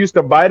was so used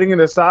to biting in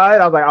the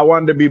side. I was like, I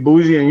wanted to be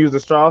bougie and use the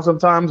straw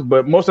sometimes,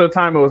 but most of the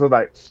time it was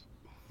like.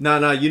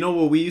 Nah. You know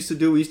what we used to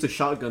do? We used to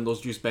shotgun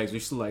those juice bags. We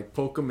used to like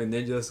poke them and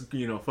then just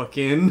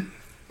fucking.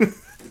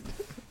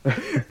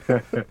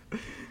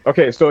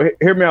 Okay, so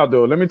hear me out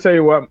though. Let me tell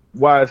you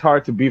why it's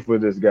hard to beef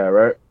with this guy,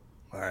 right?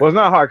 Right. Well, it's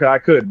not hard because I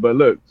could, but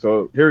look.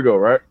 So here we go,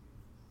 right?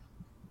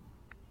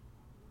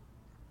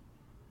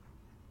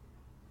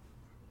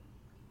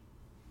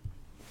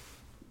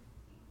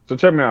 So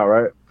check me out,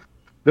 right?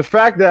 The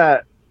fact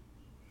that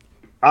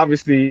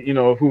obviously,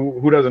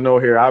 who doesn't know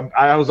here,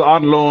 I was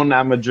on loan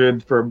at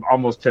Madrid for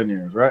almost 10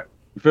 years, right?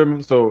 You feel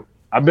me? So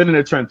I've been in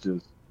the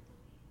trenches.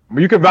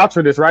 You can vouch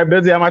for this, right,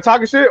 Benzie? Am I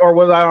talking shit or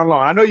was I on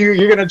loan? I know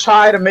you're gonna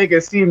try to make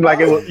it seem like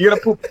it was. You're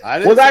gonna poop.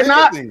 Was I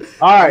not? Anything.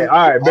 All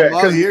right, bet.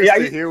 I'm here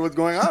to hear what's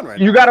going on right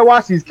now. You gotta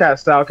watch these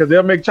cats out because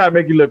they'll try to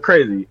make you look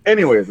crazy.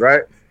 Anyways,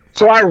 right?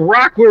 So I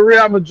rock with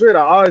Real Madrid.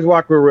 I always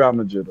rock with Real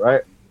Madrid,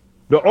 right?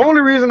 The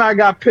only reason I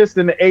got pissed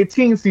in the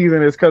 18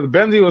 season is because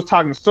Benzie was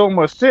talking so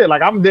much shit.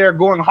 Like, I'm there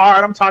going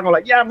hard. I'm talking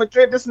like, yeah,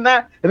 Madrid, this and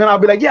that. And then I'll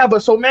be like, yeah,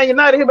 but so Man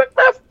United. He'll be like,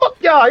 man, fuck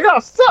y'all.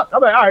 Y'all suck.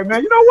 I'm like, all right,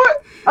 man, you know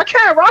what? I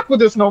can't rock with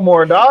this no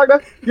more, dog.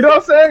 You know what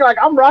I'm saying? Like,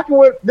 I'm rocking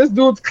with this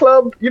dude's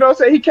club. You know what I'm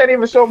saying? He can't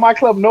even show my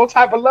club no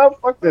type of love.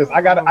 Fuck this.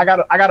 I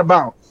gotta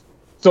bounce.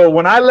 So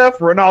when I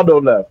left,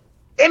 Ronaldo left.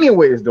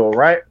 Anyways, though,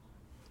 right?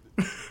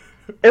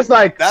 It's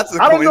like, that's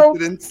a I don't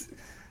coincidence.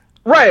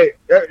 know. Right.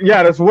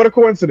 Yeah, what a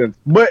coincidence.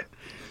 But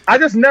I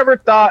just never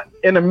thought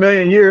in a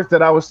million years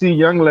that I would see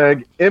Young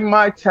Leg in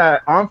my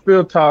chat on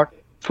Field Talk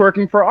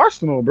twerking for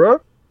Arsenal,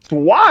 bro. It's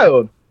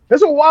wild.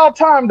 It's a wild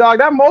time, dog.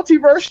 That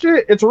multiverse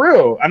shit, it's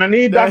real. And I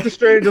need Doctor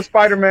Strange or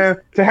Spider-Man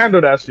to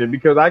handle that shit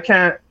because I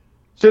can't.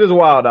 Shit is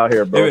wild out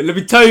here, bro. Let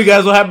me tell you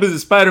guys what happens to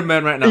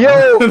Spider-Man right now.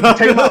 Yo,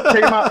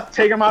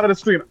 take him out of the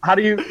stream. How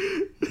do you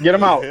get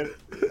him out?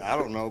 I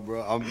don't know,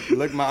 bro.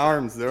 Look, my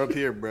arms, they're up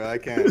here, bro. I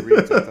can't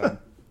reach sometimes.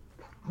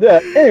 Yeah,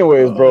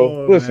 anyways,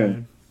 bro. Listen.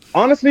 Man.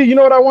 Honestly, you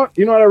know what I want?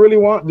 You know what I really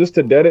want? Just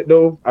to dead it,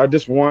 though? I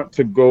just want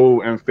to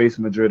go and face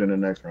Madrid in the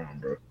next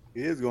round, bro.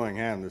 He is going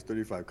ham. There's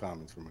 35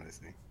 comments from what I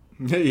see.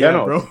 Yeah,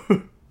 no. Bro.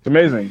 It's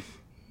amazing.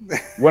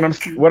 What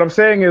I'm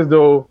saying is,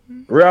 though,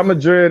 Real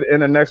Madrid in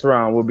the next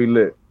round will be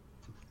lit.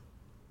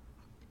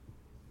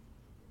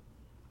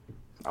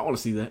 I want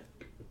to see that.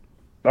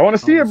 I want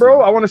to see it,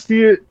 bro. I want to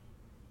see it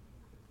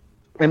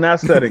in that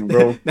setting,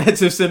 bro.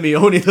 That's if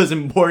Simeone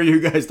doesn't bore you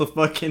guys to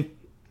fucking...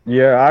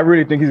 Yeah, I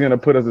really think he's going to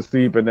put us to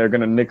sleep and they're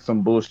going to nick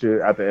some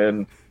bullshit at the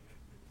end.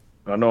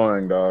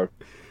 Annoying, dog.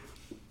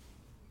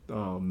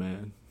 Oh,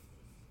 man.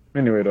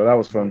 Anyway, though, that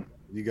was fun.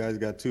 You guys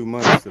got 2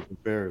 months to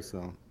prepare,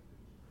 so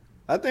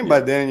I think by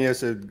then you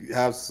should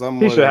have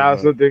some. He should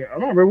have something. I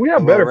remember we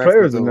have better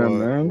players than them,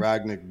 man.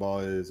 Ragnick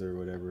ball is or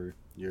whatever.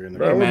 You're in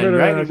the hey, man,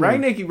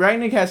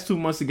 Ragnick has 2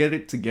 months to get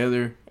it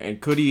together, and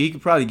he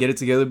could probably get it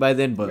together by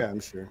then. But yeah, I'm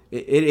sure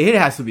it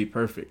has to be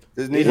perfect.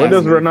 When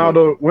does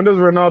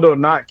Ronaldo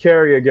not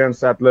carry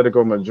against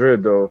Atletico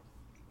Madrid though?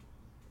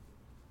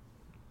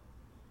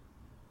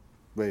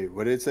 Wait,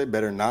 what did it say?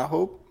 Better not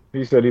hope.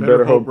 He said he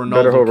better hope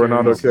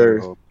Ronaldo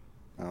carries.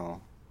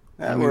 Oh,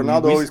 yeah,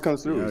 Ronaldo always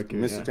comes through. Yeah, okay,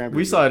 Mr. Champion.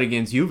 We saw it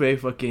against Juve.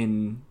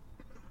 Fucking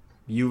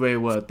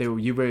Juve, what they were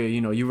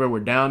Juve were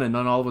down, and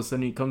then all of a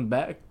sudden he comes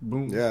back.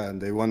 Boom. Yeah,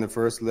 and they won the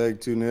first leg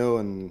 2-0,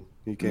 and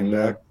he came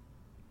back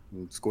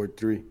and scored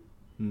 3.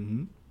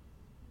 Mm-hmm.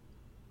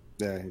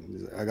 Yeah,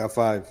 I got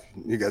 5.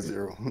 You got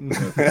 0.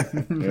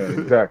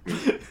 Yeah, exactly.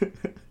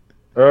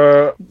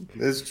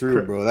 It's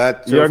true, bro.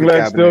 That Young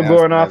leg still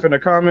going off in the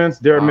comments.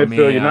 They're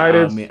midfield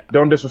United.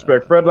 Don't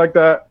disrespect Fred like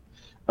that.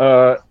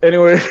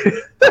 Anyway.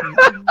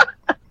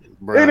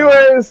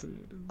 Anyways,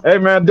 hey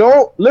man,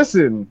 don't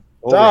listen.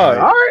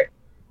 Dog.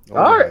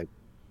 All right.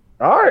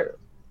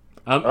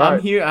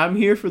 I'm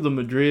here for the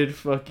Madrid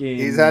fucking.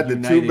 He's had the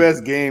United. 2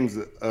 best games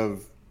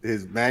of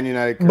his Man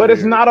United career. But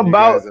it's not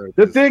about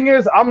the thing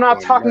is I'm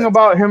not talking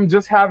about him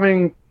just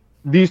having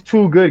these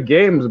 2 good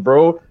games,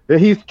 bro. That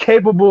he's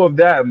capable of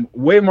that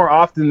way more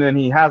often than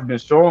he has been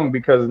showing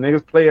because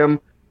niggas play him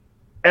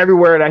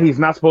everywhere that he's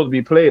not supposed to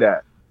be played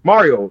at.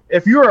 Mario,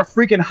 if you're a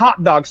freaking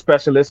hot dog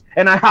specialist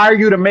and I hire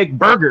you to make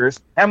burgers,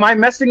 am I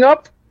messing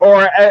up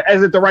or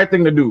is it the right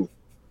thing to do?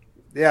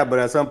 Yeah, but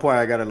at some point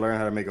I got to learn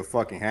how to make a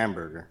fucking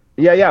hamburger.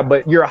 Yeah,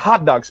 but you're a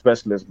hot dog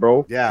specialist,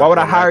 bro. Yeah. Why would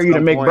I hire you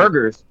to make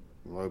burgers?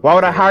 Why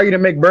would I hire you to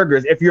make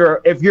burgers if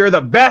you're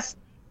the best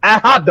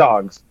at hot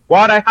dogs?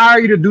 Why would I hire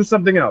you to do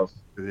something else?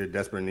 Is it a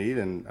desperate need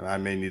and I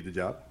may need the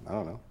job? I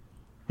don't know.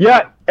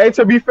 Yeah, hey,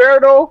 to be fair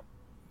though,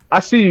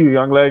 I see you,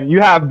 young leg.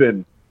 You have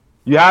been.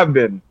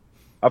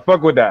 I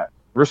fuck with that.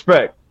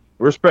 Respect,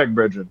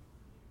 brethren.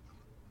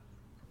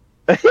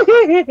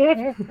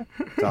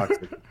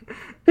 Toxic.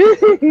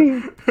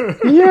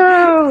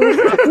 Yeah.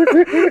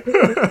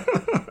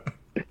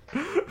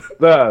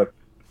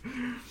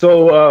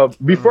 So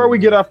before we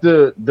get off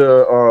the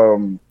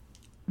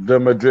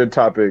Madrid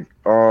topic,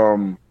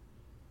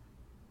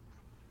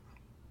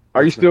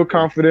 are you still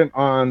confident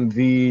on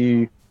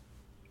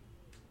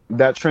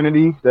that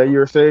trinity that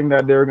you're saying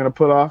that they're gonna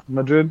pull off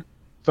Madrid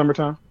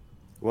summertime?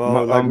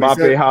 Well,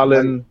 Mbappe,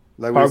 Haaland,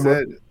 like Pogba? we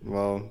said,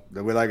 well,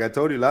 like I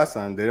told you last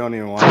time, they don't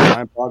even want to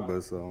sign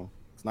Pogba, so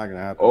it's not gonna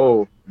happen.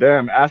 Oh,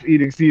 damn!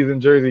 Ass-eating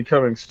season jersey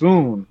coming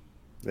soon.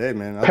 Hey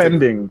man,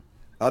 Pending.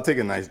 I'll take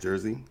a nice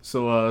jersey.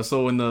 So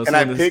when the Can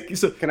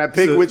I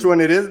pick which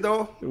one it is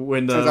though?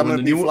 When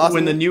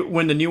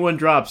the new one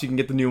drops, you can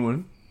get the new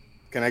one.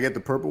 Can I get the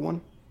purple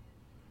one?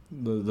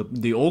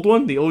 The old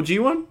one, the OG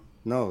one?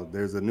 No,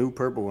 there's a new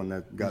purple one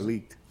that got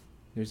leaked.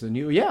 There's a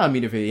new, I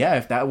mean,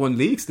 if that one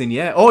leaks, then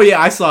yeah. Oh yeah,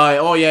 I saw it.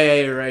 Oh yeah,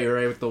 you're right.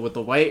 With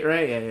the white,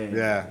 right?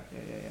 Yeah.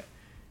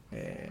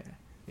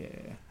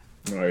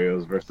 Oh, it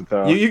was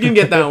versatile. You can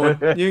get that one.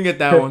 You can get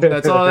that one.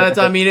 That's all.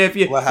 I mean, if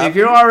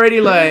you're already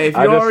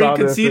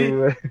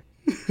conceding,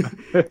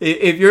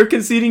 if you're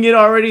conceding it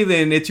already,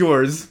 then it's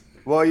yours.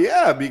 Well,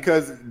 yeah,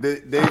 because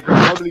they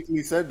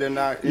publicly said they're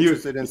not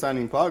interested in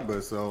signing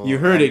Pogba. So you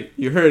heard it.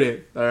 You heard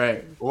it. All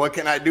right. What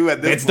can I do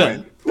at this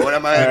point? What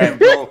am I gonna do,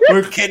 bro?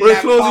 We're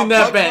closing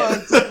that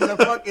bet. The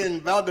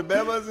fucking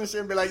Valdebebas and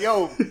shit, and be like,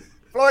 yo,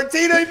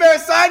 Florentino, you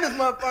better sign this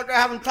motherfucker.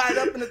 Have him tied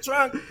up in the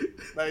trunk.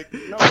 Like,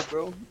 no,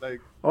 bro.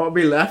 Like, I'll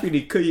be laughing.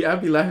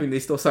 I'd be laughing. They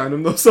still sign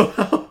him though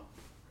somehow.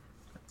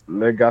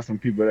 Leg got some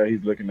people that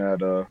he's looking at.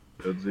 Does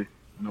he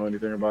know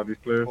anything about these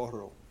players?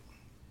 Porro.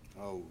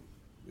 Oh,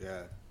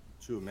 yeah.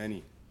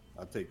 Tchouameni.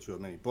 I'll take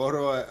Tchouameni.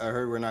 Porro, I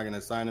heard we're not going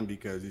to sign him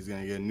because he's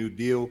going to get a new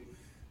deal,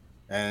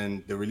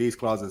 and the release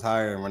clause is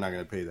higher, and we're not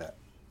going to pay that.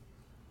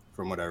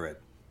 From what I read,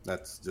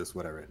 that's just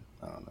what I read.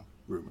 I don't know,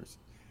 rumors.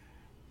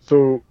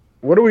 So,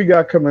 what do we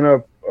got coming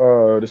up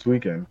this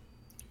weekend?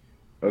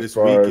 As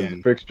far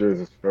as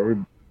fixtures,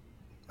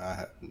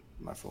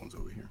 my phone's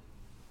over here.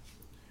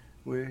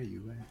 Where are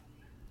you at?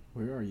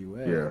 Where are you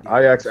at? Yeah,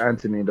 Ajax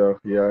Antony though.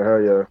 Yeah,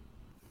 hell yeah,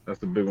 that's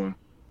the big one.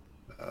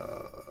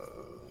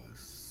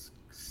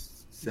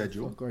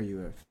 Schedule. What are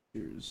you at?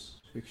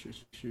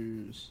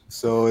 Fixtures.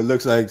 So it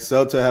looks like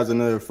Celta has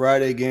another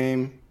Friday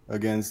game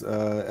against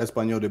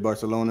Espanyol de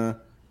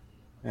Barcelona.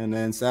 And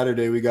then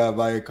Saturday we got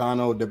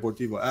Vallecano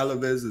Deportivo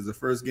Alaves is the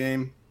first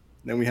game.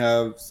 Then we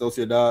have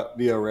Sociedad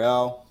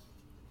Villarreal.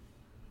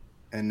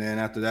 And then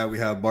after that we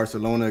have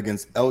Barcelona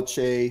against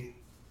Elche.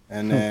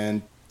 And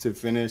then to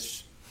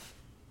finish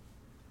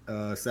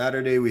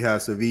Saturday we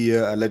have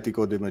Sevilla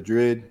Atlético de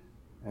Madrid.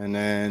 And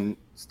then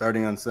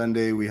starting on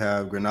Sunday we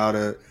have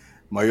Granada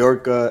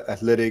Mallorca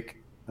Athletic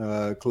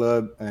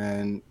Club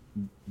and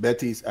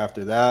Betis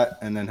after that,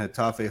 and then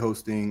Getafe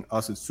hosting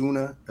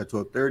Osasuna at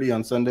 12:30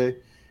 on Sunday,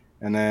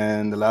 and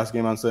then the last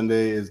game on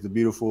Sunday is the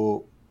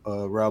beautiful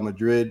Real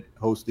Madrid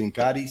hosting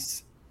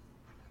Cadiz,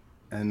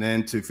 and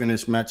then to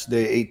finish match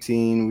day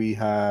 18 we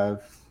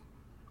have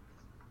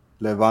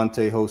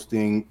Levante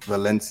hosting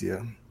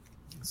Valencia.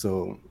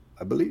 So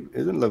I believe,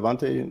 isn't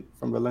Levante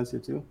from Valencia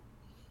too?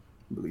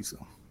 I believe so.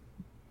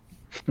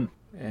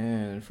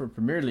 And for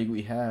Premier League,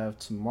 we have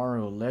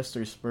tomorrow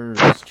Leicester Spurs,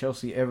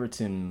 Chelsea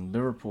Everton,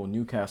 Liverpool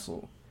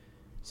Newcastle.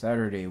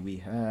 Saturday, we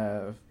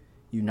have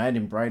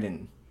United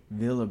Brighton,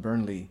 Villa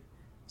Burnley,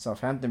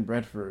 Southampton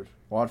Brentford,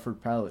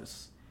 Watford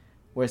Palace,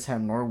 West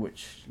Ham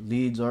Norwich,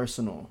 Leeds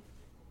Arsenal,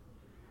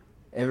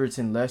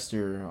 Everton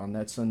Leicester on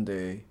that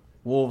Sunday,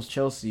 Wolves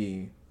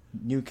Chelsea,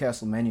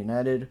 Newcastle Man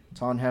United,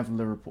 Tottenham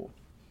Liverpool.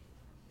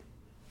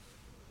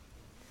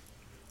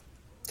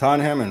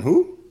 Tottenham and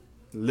who?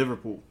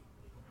 Liverpool.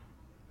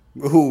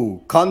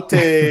 Who?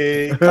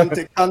 Conte.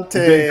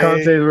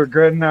 Conte's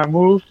regretting that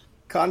move.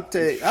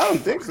 Conte. I don't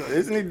think so.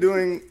 Isn't he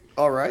doing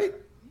all right?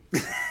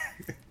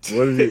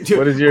 What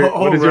is your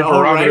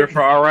barometer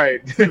for all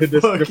right?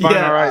 Define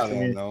all right I to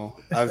me. don't know.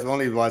 I've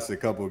only watched a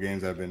couple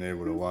games I've been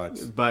able to watch.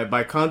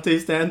 By Conte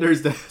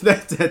standards,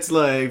 that's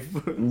like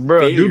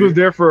Bro, failure. dude was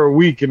there for a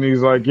week and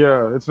he's like,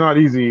 yeah, it's not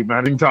easy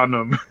managing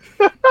Tottenham.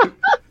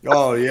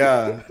 Oh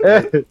yeah.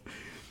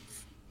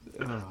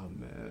 Oh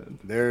man.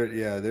 They're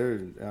I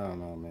don't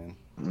know, man.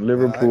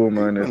 Liverpool,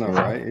 man. He's all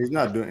right.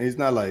 It's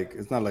not like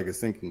a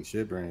sinking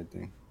ship or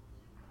anything.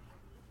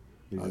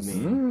 They're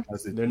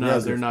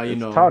not, you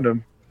know.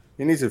 Tottenham.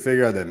 He needs to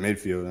figure out that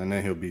midfield, and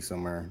then he'll be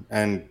somewhere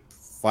and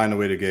find a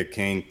way to get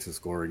Kane to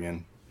score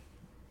again.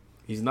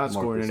 He's not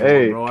scoring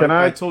Hey, anymore,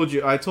 bro. I told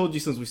you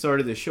since we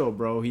started the show,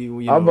 bro.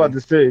 I'm about to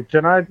say,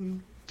 can I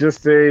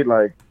just say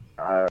like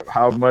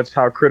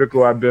how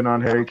critical I've been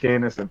on Harry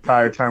Kane this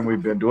entire time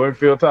we've been doing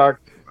Field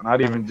Talk, not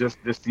even just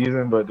this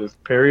season, but this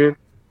period.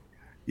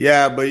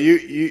 Yeah, but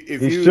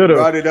if you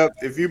brought it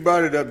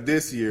up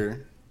this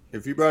year,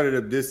 if you brought it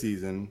up this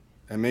season,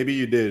 and maybe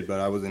you did, but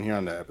I wasn't here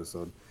on that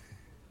episode,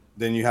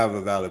 then you have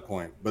a valid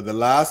point. But the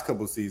last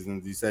couple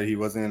seasons, you said he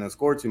wasn't going to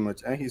score too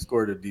much, and he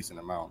scored a decent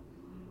amount.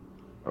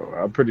 Oh,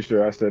 I'm pretty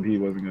sure I said he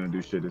wasn't going to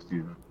do shit this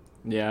season.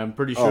 Yeah, I'm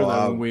pretty sure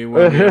I'm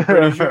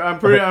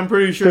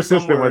pretty sure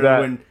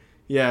somewhere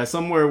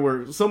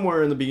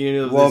somewhere in the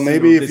beginning of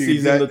this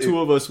season, the two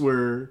of us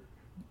were.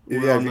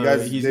 If you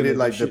guys did it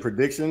like the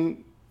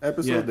prediction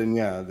episode,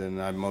 then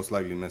I most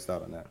likely missed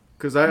out on that.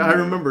 Because I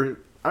remember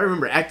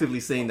actively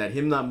saying that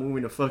him not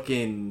moving to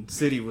fucking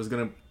City was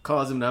gonna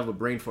cause him to have a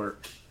brain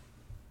fart.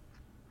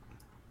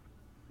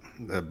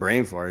 The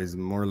brain fart is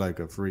more like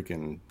a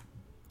freaking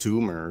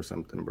tumor or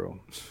something, bro.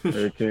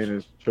 Harry Kane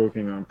is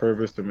choking on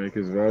purpose to make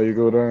his value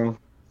go down.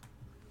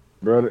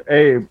 Brother,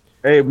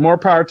 hey, more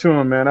power to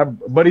him, man.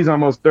 That buddy's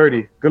almost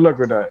 30. Good luck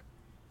with that.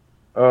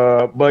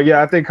 But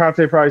yeah, I think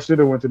Conte probably should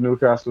have went to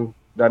Newcastle.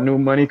 That new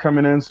money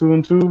coming in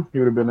soon too. He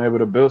would have been able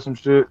to build some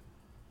shit.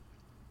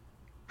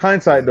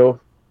 Hindsight though.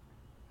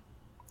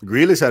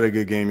 Grealish had a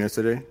good game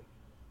yesterday.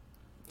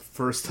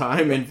 First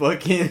time in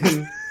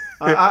fucking.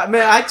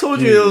 I told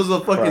you it was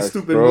a fucking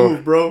stupid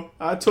move, bro.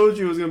 I told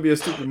you it was gonna be a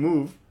stupid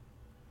move.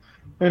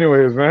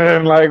 Anyways,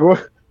 man, like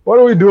what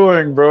are we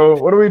doing, bro?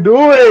 What are we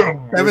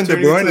doing? Kevin De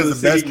Bruyne is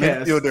the best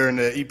midfielder in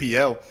the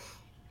EPL.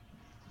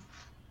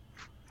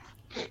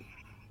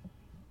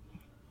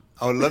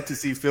 I would love to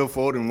see Phil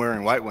Foden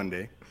wearing white one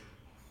day.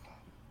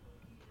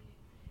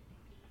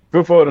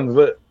 Phil Foden's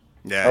lit.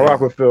 Yeah, I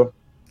rock with Phil.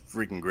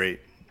 Freaking great.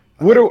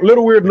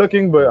 Little weird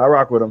looking, but I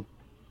rock with him.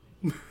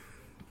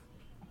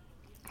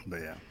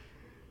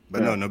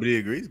 But no, nobody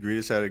agrees.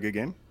 Grealish had a good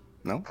game.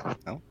 No,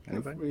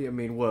 anybody? I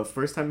mean, what?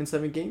 First time in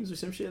 7 games or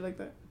some shit like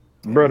that?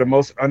 Bro, the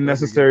most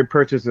unnecessary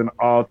purchase in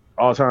all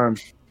time.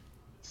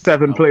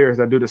 7 players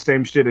that do the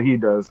same shit that he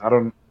does.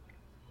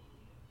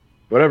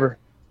 Whatever.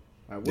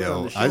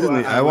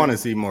 I want to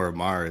see more of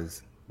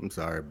Mahrez. I'm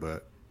sorry,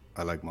 but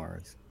I like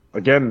Mahrez.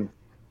 Again,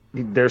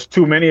 there's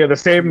too many of the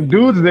same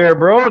dudes there,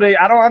 bro.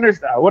 I don't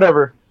understand.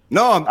 Whatever.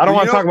 No, I don't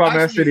want to talk about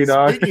Man City,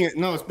 dog.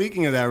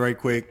 Speaking of that, right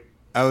quick,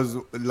 I was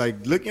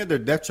like looking at their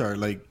depth chart.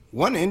 Like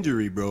one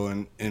injury, bro,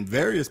 in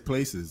various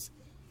places.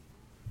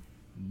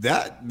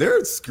 That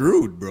they're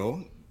screwed,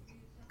 bro.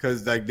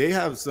 Because like they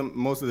have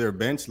most of their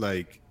bench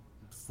like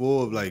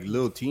full of like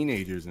little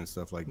teenagers and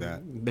stuff like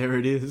that. There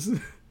it is.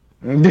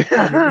 They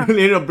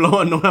end up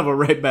blowing. Don't have a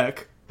right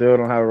back. Still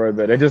don't have a right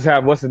back. They just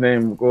have what's the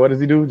name? What does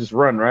he do? Just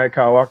run, right?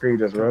 Kyle Walker. He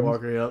just runs.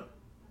 Walker, yep.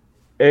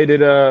 Hey,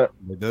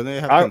 doesn't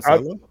they have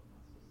Cancelo?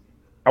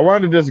 I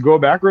wanted to just go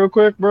back real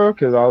quick, bro,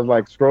 because I was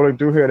like scrolling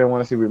through here. I didn't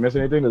want to see if we missed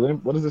anything.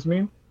 What does this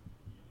mean?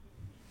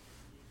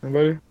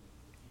 Anybody?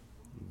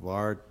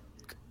 VAR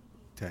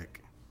tech.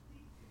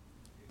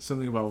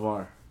 Something about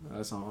VAR.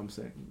 That's all I'm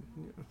saying.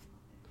 Yeah.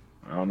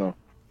 I don't know.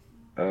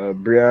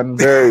 Brian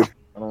Berry.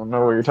 I don't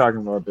know what you're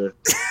talking about there.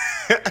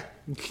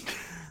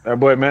 That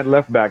boy meant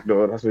left back,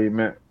 though. That's what he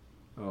meant.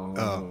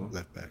 Oh,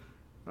 left back.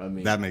 I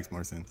mean, that makes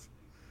more sense.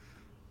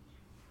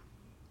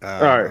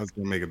 All right. I was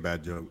going to make a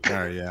bad joke. All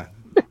right, yeah.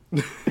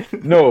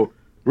 No,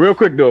 real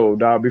quick, though,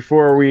 dog,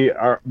 before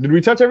did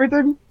we touch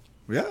everything?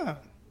 Yeah.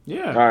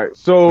 Yeah. All right,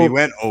 so. We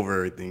went over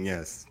everything,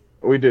 yes.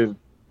 We did.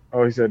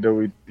 Oh, he said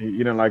that you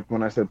didn't like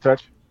when I said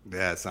touch?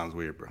 Yeah, it sounds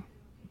weird, bro.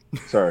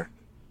 Sorry.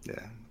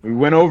 Yeah. We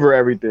went over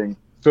everything.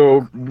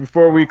 So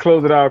before we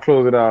close it out.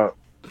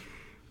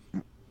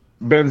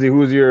 Benzi,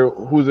 who's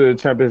the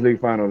Champions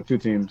League final? The 2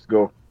 teams,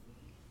 go.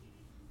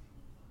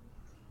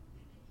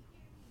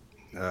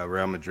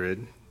 Real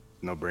Madrid,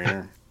 no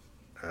brainer.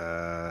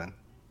 I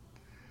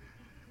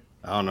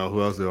don't know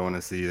who else do I want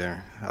to see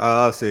there.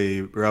 I'll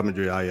say Real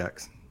Madrid,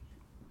 Ajax.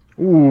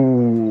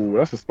 Ooh,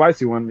 that's a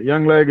spicy one.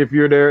 Young Leg, if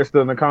you're there,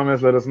 still in the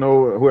comments, let us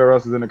know. Whoever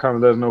else is in the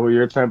comments, let us know who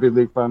your Champions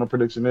League final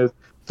prediction is.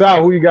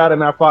 Sal, who you got in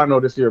that final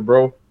this year,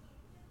 bro?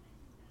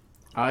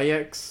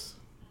 Ajax,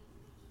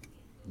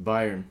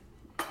 Bayern.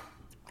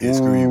 Yeah,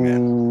 screw you,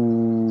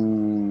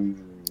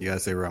 man. You gotta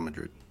say Real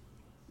Madrid.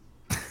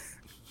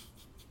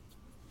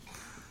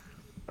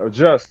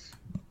 Just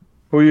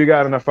who you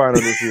got in the final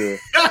this year?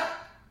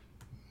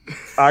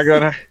 I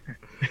got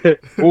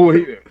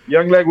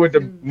young leg with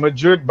the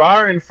Madrid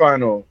Bayern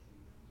final.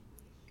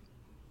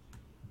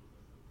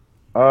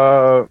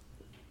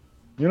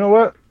 You know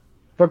what?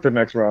 Fuck the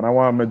next round. I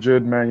want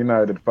Madrid Man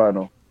United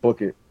final.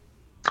 Book it.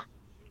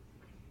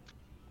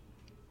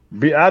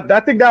 I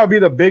think that would be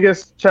the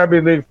biggest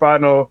Champions League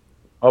final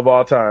of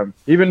all time.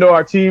 Even though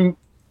our team,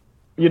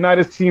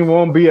 United's team,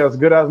 won't be as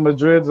good as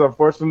Madrid's,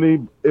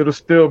 unfortunately, it'll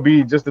still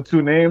be just the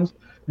two names.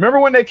 Remember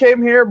when they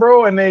came here,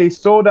 bro, and they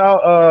sold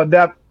out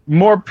that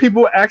more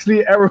people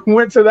actually ever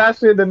went to that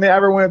shit than they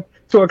ever went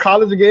to a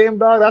college game,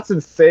 dog? That's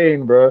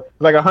insane, bro.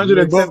 Like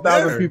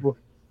 110,000 people.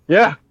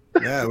 Yeah.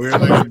 Yeah, we were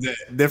like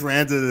different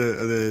ends of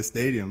the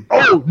stadium.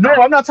 Oh, no,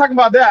 I'm not talking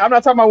about that. I'm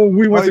not talking about when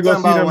we went to go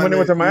see them when they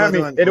went to Miami.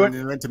 When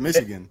they went to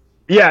Michigan.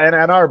 Yeah, in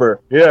Ann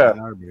Arbor. Yeah. Ann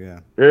Arbor, yeah.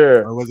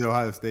 Yeah. Or was it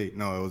Ohio State?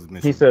 No, it was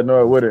Michigan. He said,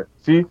 no, it wouldn't.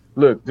 See?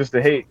 Look, just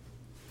the hate.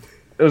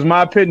 It was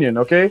my opinion,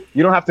 okay?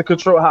 You don't have to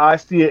control how I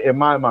see it in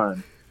my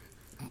mind.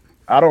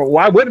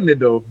 Why wouldn't it,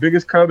 though?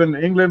 Biggest club in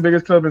England,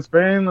 biggest club in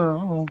Spain? I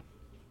don't know.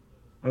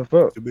 What's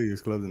up? The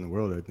biggest clubs in the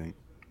world, I think.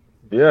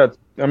 Yeah,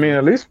 I mean,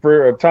 at least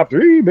for top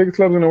 3 biggest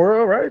clubs in the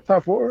world, right?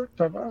 Top 4,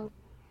 top 5.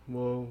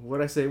 Well,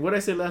 what I say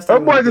last time?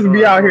 Them boys just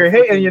be out here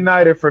hating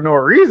United for no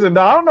reason,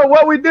 dog. I don't know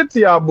what we did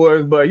to y'all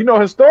boys, but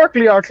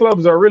historically our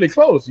clubs are really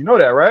close. You know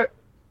that, right?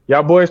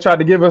 Y'all boys tried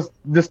to give us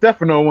Di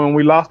Stefano when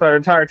we lost our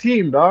entire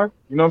team, dog.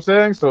 You know what I'm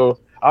saying? So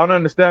I don't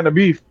understand the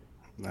beef.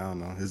 I don't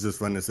know. It's just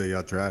fun to say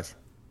y'all trash.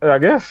 I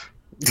guess.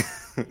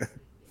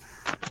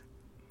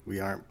 We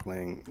aren't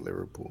playing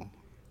Liverpool.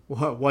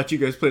 Watch you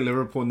guys play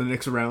Liverpool in the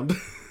next round.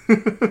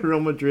 Real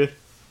Madrid.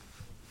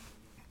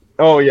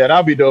 Oh, yeah,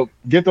 that'll be dope.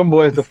 Get them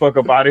boys the fuck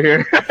up out of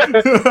here.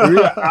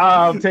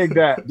 I'll take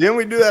that. Didn't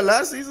we do that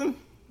last season?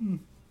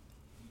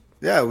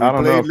 Yeah, we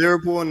played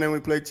Liverpool and then we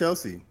played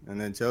Chelsea. And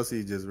then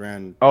Chelsea just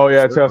ran. Oh,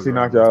 yeah, Chelsea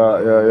knocked y'all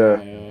out.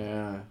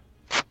 Yeah.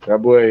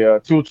 That boy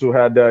Tutu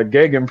had that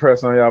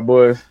gegenpress on y'all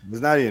boys. It's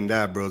not even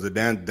that, bro.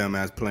 Zidane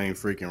dumbass playing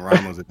freaking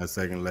Ramos in that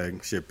second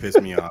leg. Shit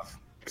pissed me off.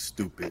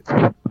 Stupid.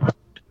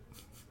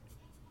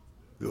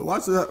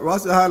 Watch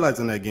the highlights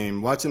on that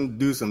game. Watch him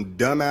do some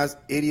dumbass,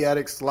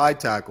 idiotic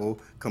slide tackle,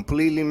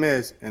 completely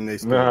miss, and they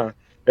score. Nah,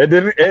 it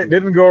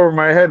didn't go over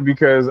my head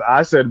because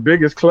I said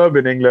biggest club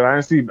in England.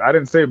 I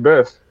didn't say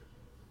best.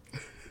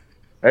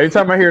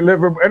 Anytime I hear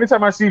Liverpool,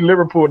 anytime I see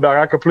Liverpool, dog,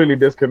 I completely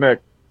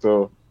disconnect.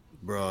 So,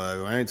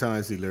 bro, anytime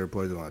I see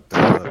Liverpool, I want to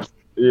throw up.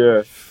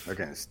 Yeah, I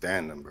can't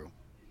stand them, bro.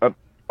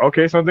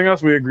 Okay, something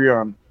else we agree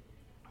on.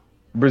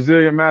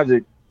 Brazilian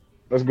Magic.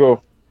 Let's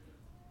go.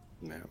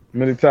 Yeah.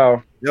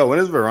 Militao. Yo, when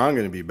is Varane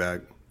going to be back?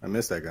 I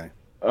miss that guy.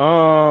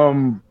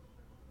 Varane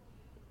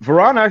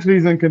actually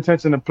is in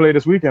contention to play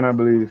this weekend, I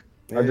believe.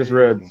 Hey. I just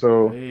read,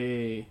 so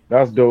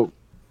that's dope.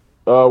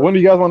 When do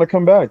you guys want to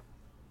come back?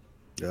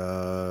 I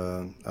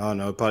don't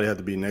know. It'll probably have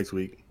to be next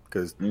week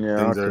because things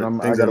are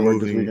moving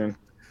this weekend.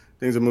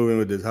 Things are moving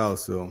with this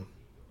house, so.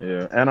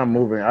 Yeah, and I'm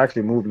moving. I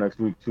actually move next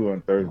week too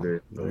on Thursday.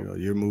 So. There you go.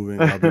 You're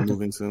moving. I'll be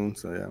moving soon,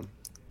 so yeah.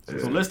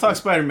 So let's talk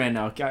Spider-Man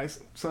now, guys.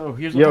 So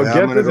here's what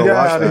get this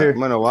guy out of here. I'm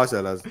gonna watch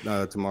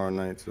that tomorrow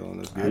night. So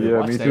let's get it.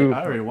 Yeah, me too.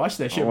 I already watched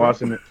that shit. I'm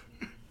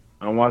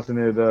watching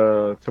it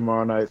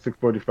tomorrow night,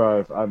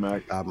 6:45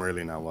 IMAX. I'm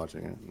really not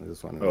watching it. I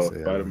just wanted to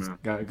say Spider-Man.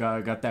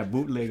 Got that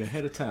bootleg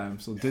ahead of time.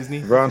 So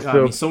Disney,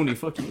 Sony,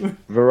 fuck you.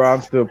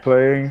 Varane's still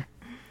playing.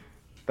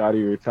 Thought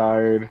he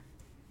retired.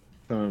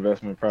 Some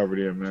investment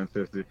property in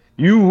Manchester.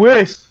 You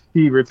wish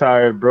he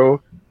retired,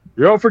 bro.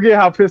 You don't forget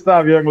how pissed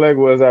off Young Leg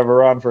was at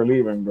Varane for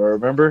leaving, bro.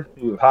 Remember?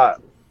 He was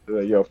hot.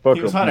 Yo, fuck him.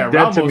 He was hot at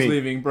Ramos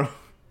leaving, bro.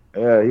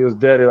 Yeah, he was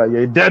dead. He's like,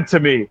 you're dead to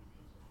me.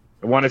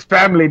 I want his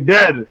family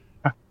dead.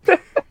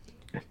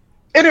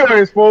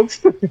 Anyways,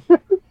 folks.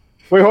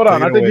 Wait, hold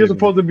on. I think you're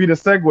supposed to be the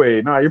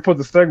segue. Nah, you're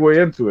supposed to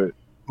segue into it.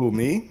 Who,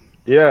 me?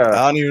 Yeah.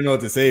 I don't even know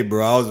what to say,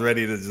 bro. I was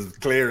ready to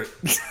just clear it.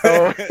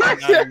 Oh.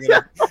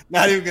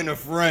 not even gonna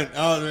front.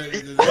 I was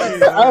ready to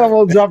I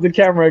almost dropped the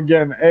camera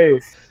again. Hey.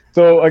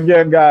 So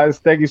again, guys,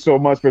 thank you so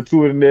much for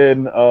tuning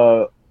in.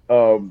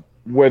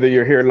 Whether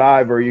you're here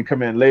live or you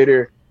come in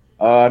later,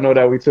 I know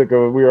that we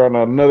were on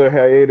another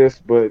hiatus,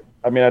 but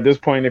I mean, at this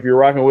point, if you're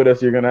rocking with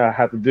us, you're gonna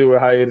have to deal with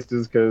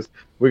hiatuses because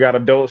we got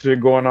adult shit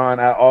going on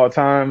at all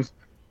times.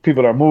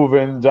 People are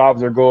moving,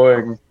 jobs are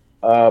going,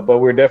 but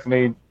we're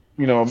definitely,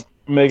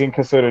 making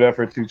concerted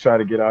effort to try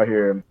to get out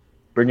here and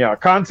bring out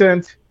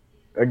content.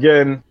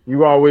 Again,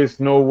 you always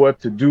know what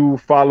to do.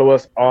 Follow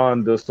us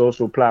on the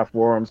social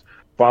platforms.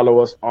 Follow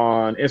us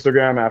on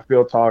Instagram at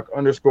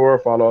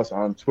FieldTalk_. Follow us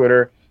on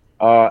Twitter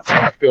at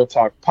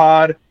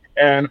FieldTalkPod.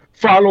 And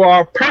follow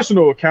our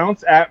personal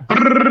accounts at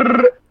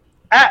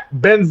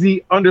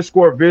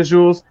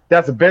Benzie_visuals.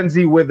 That's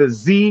Benzie with a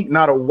Z,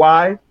 not a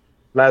Y,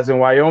 as in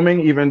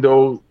Wyoming, even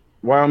though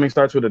Wyoming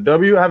starts with a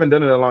W. I haven't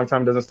done it in a long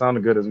time. Doesn't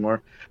sound good as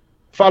more.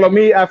 Follow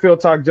me at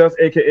FieldTalkJust,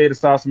 a.k.a. The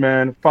Sauce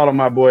Man. Follow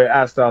my boy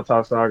at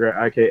StyleTalkSaga,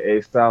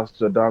 a.k.a. South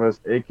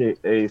Shadonis,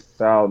 a.k.a.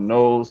 Sal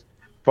Knows.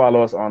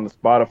 Follow us on the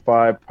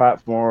Spotify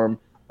platform,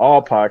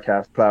 all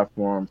podcast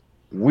platforms.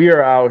 We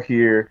are out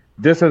here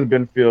This has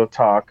been Field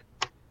Talk.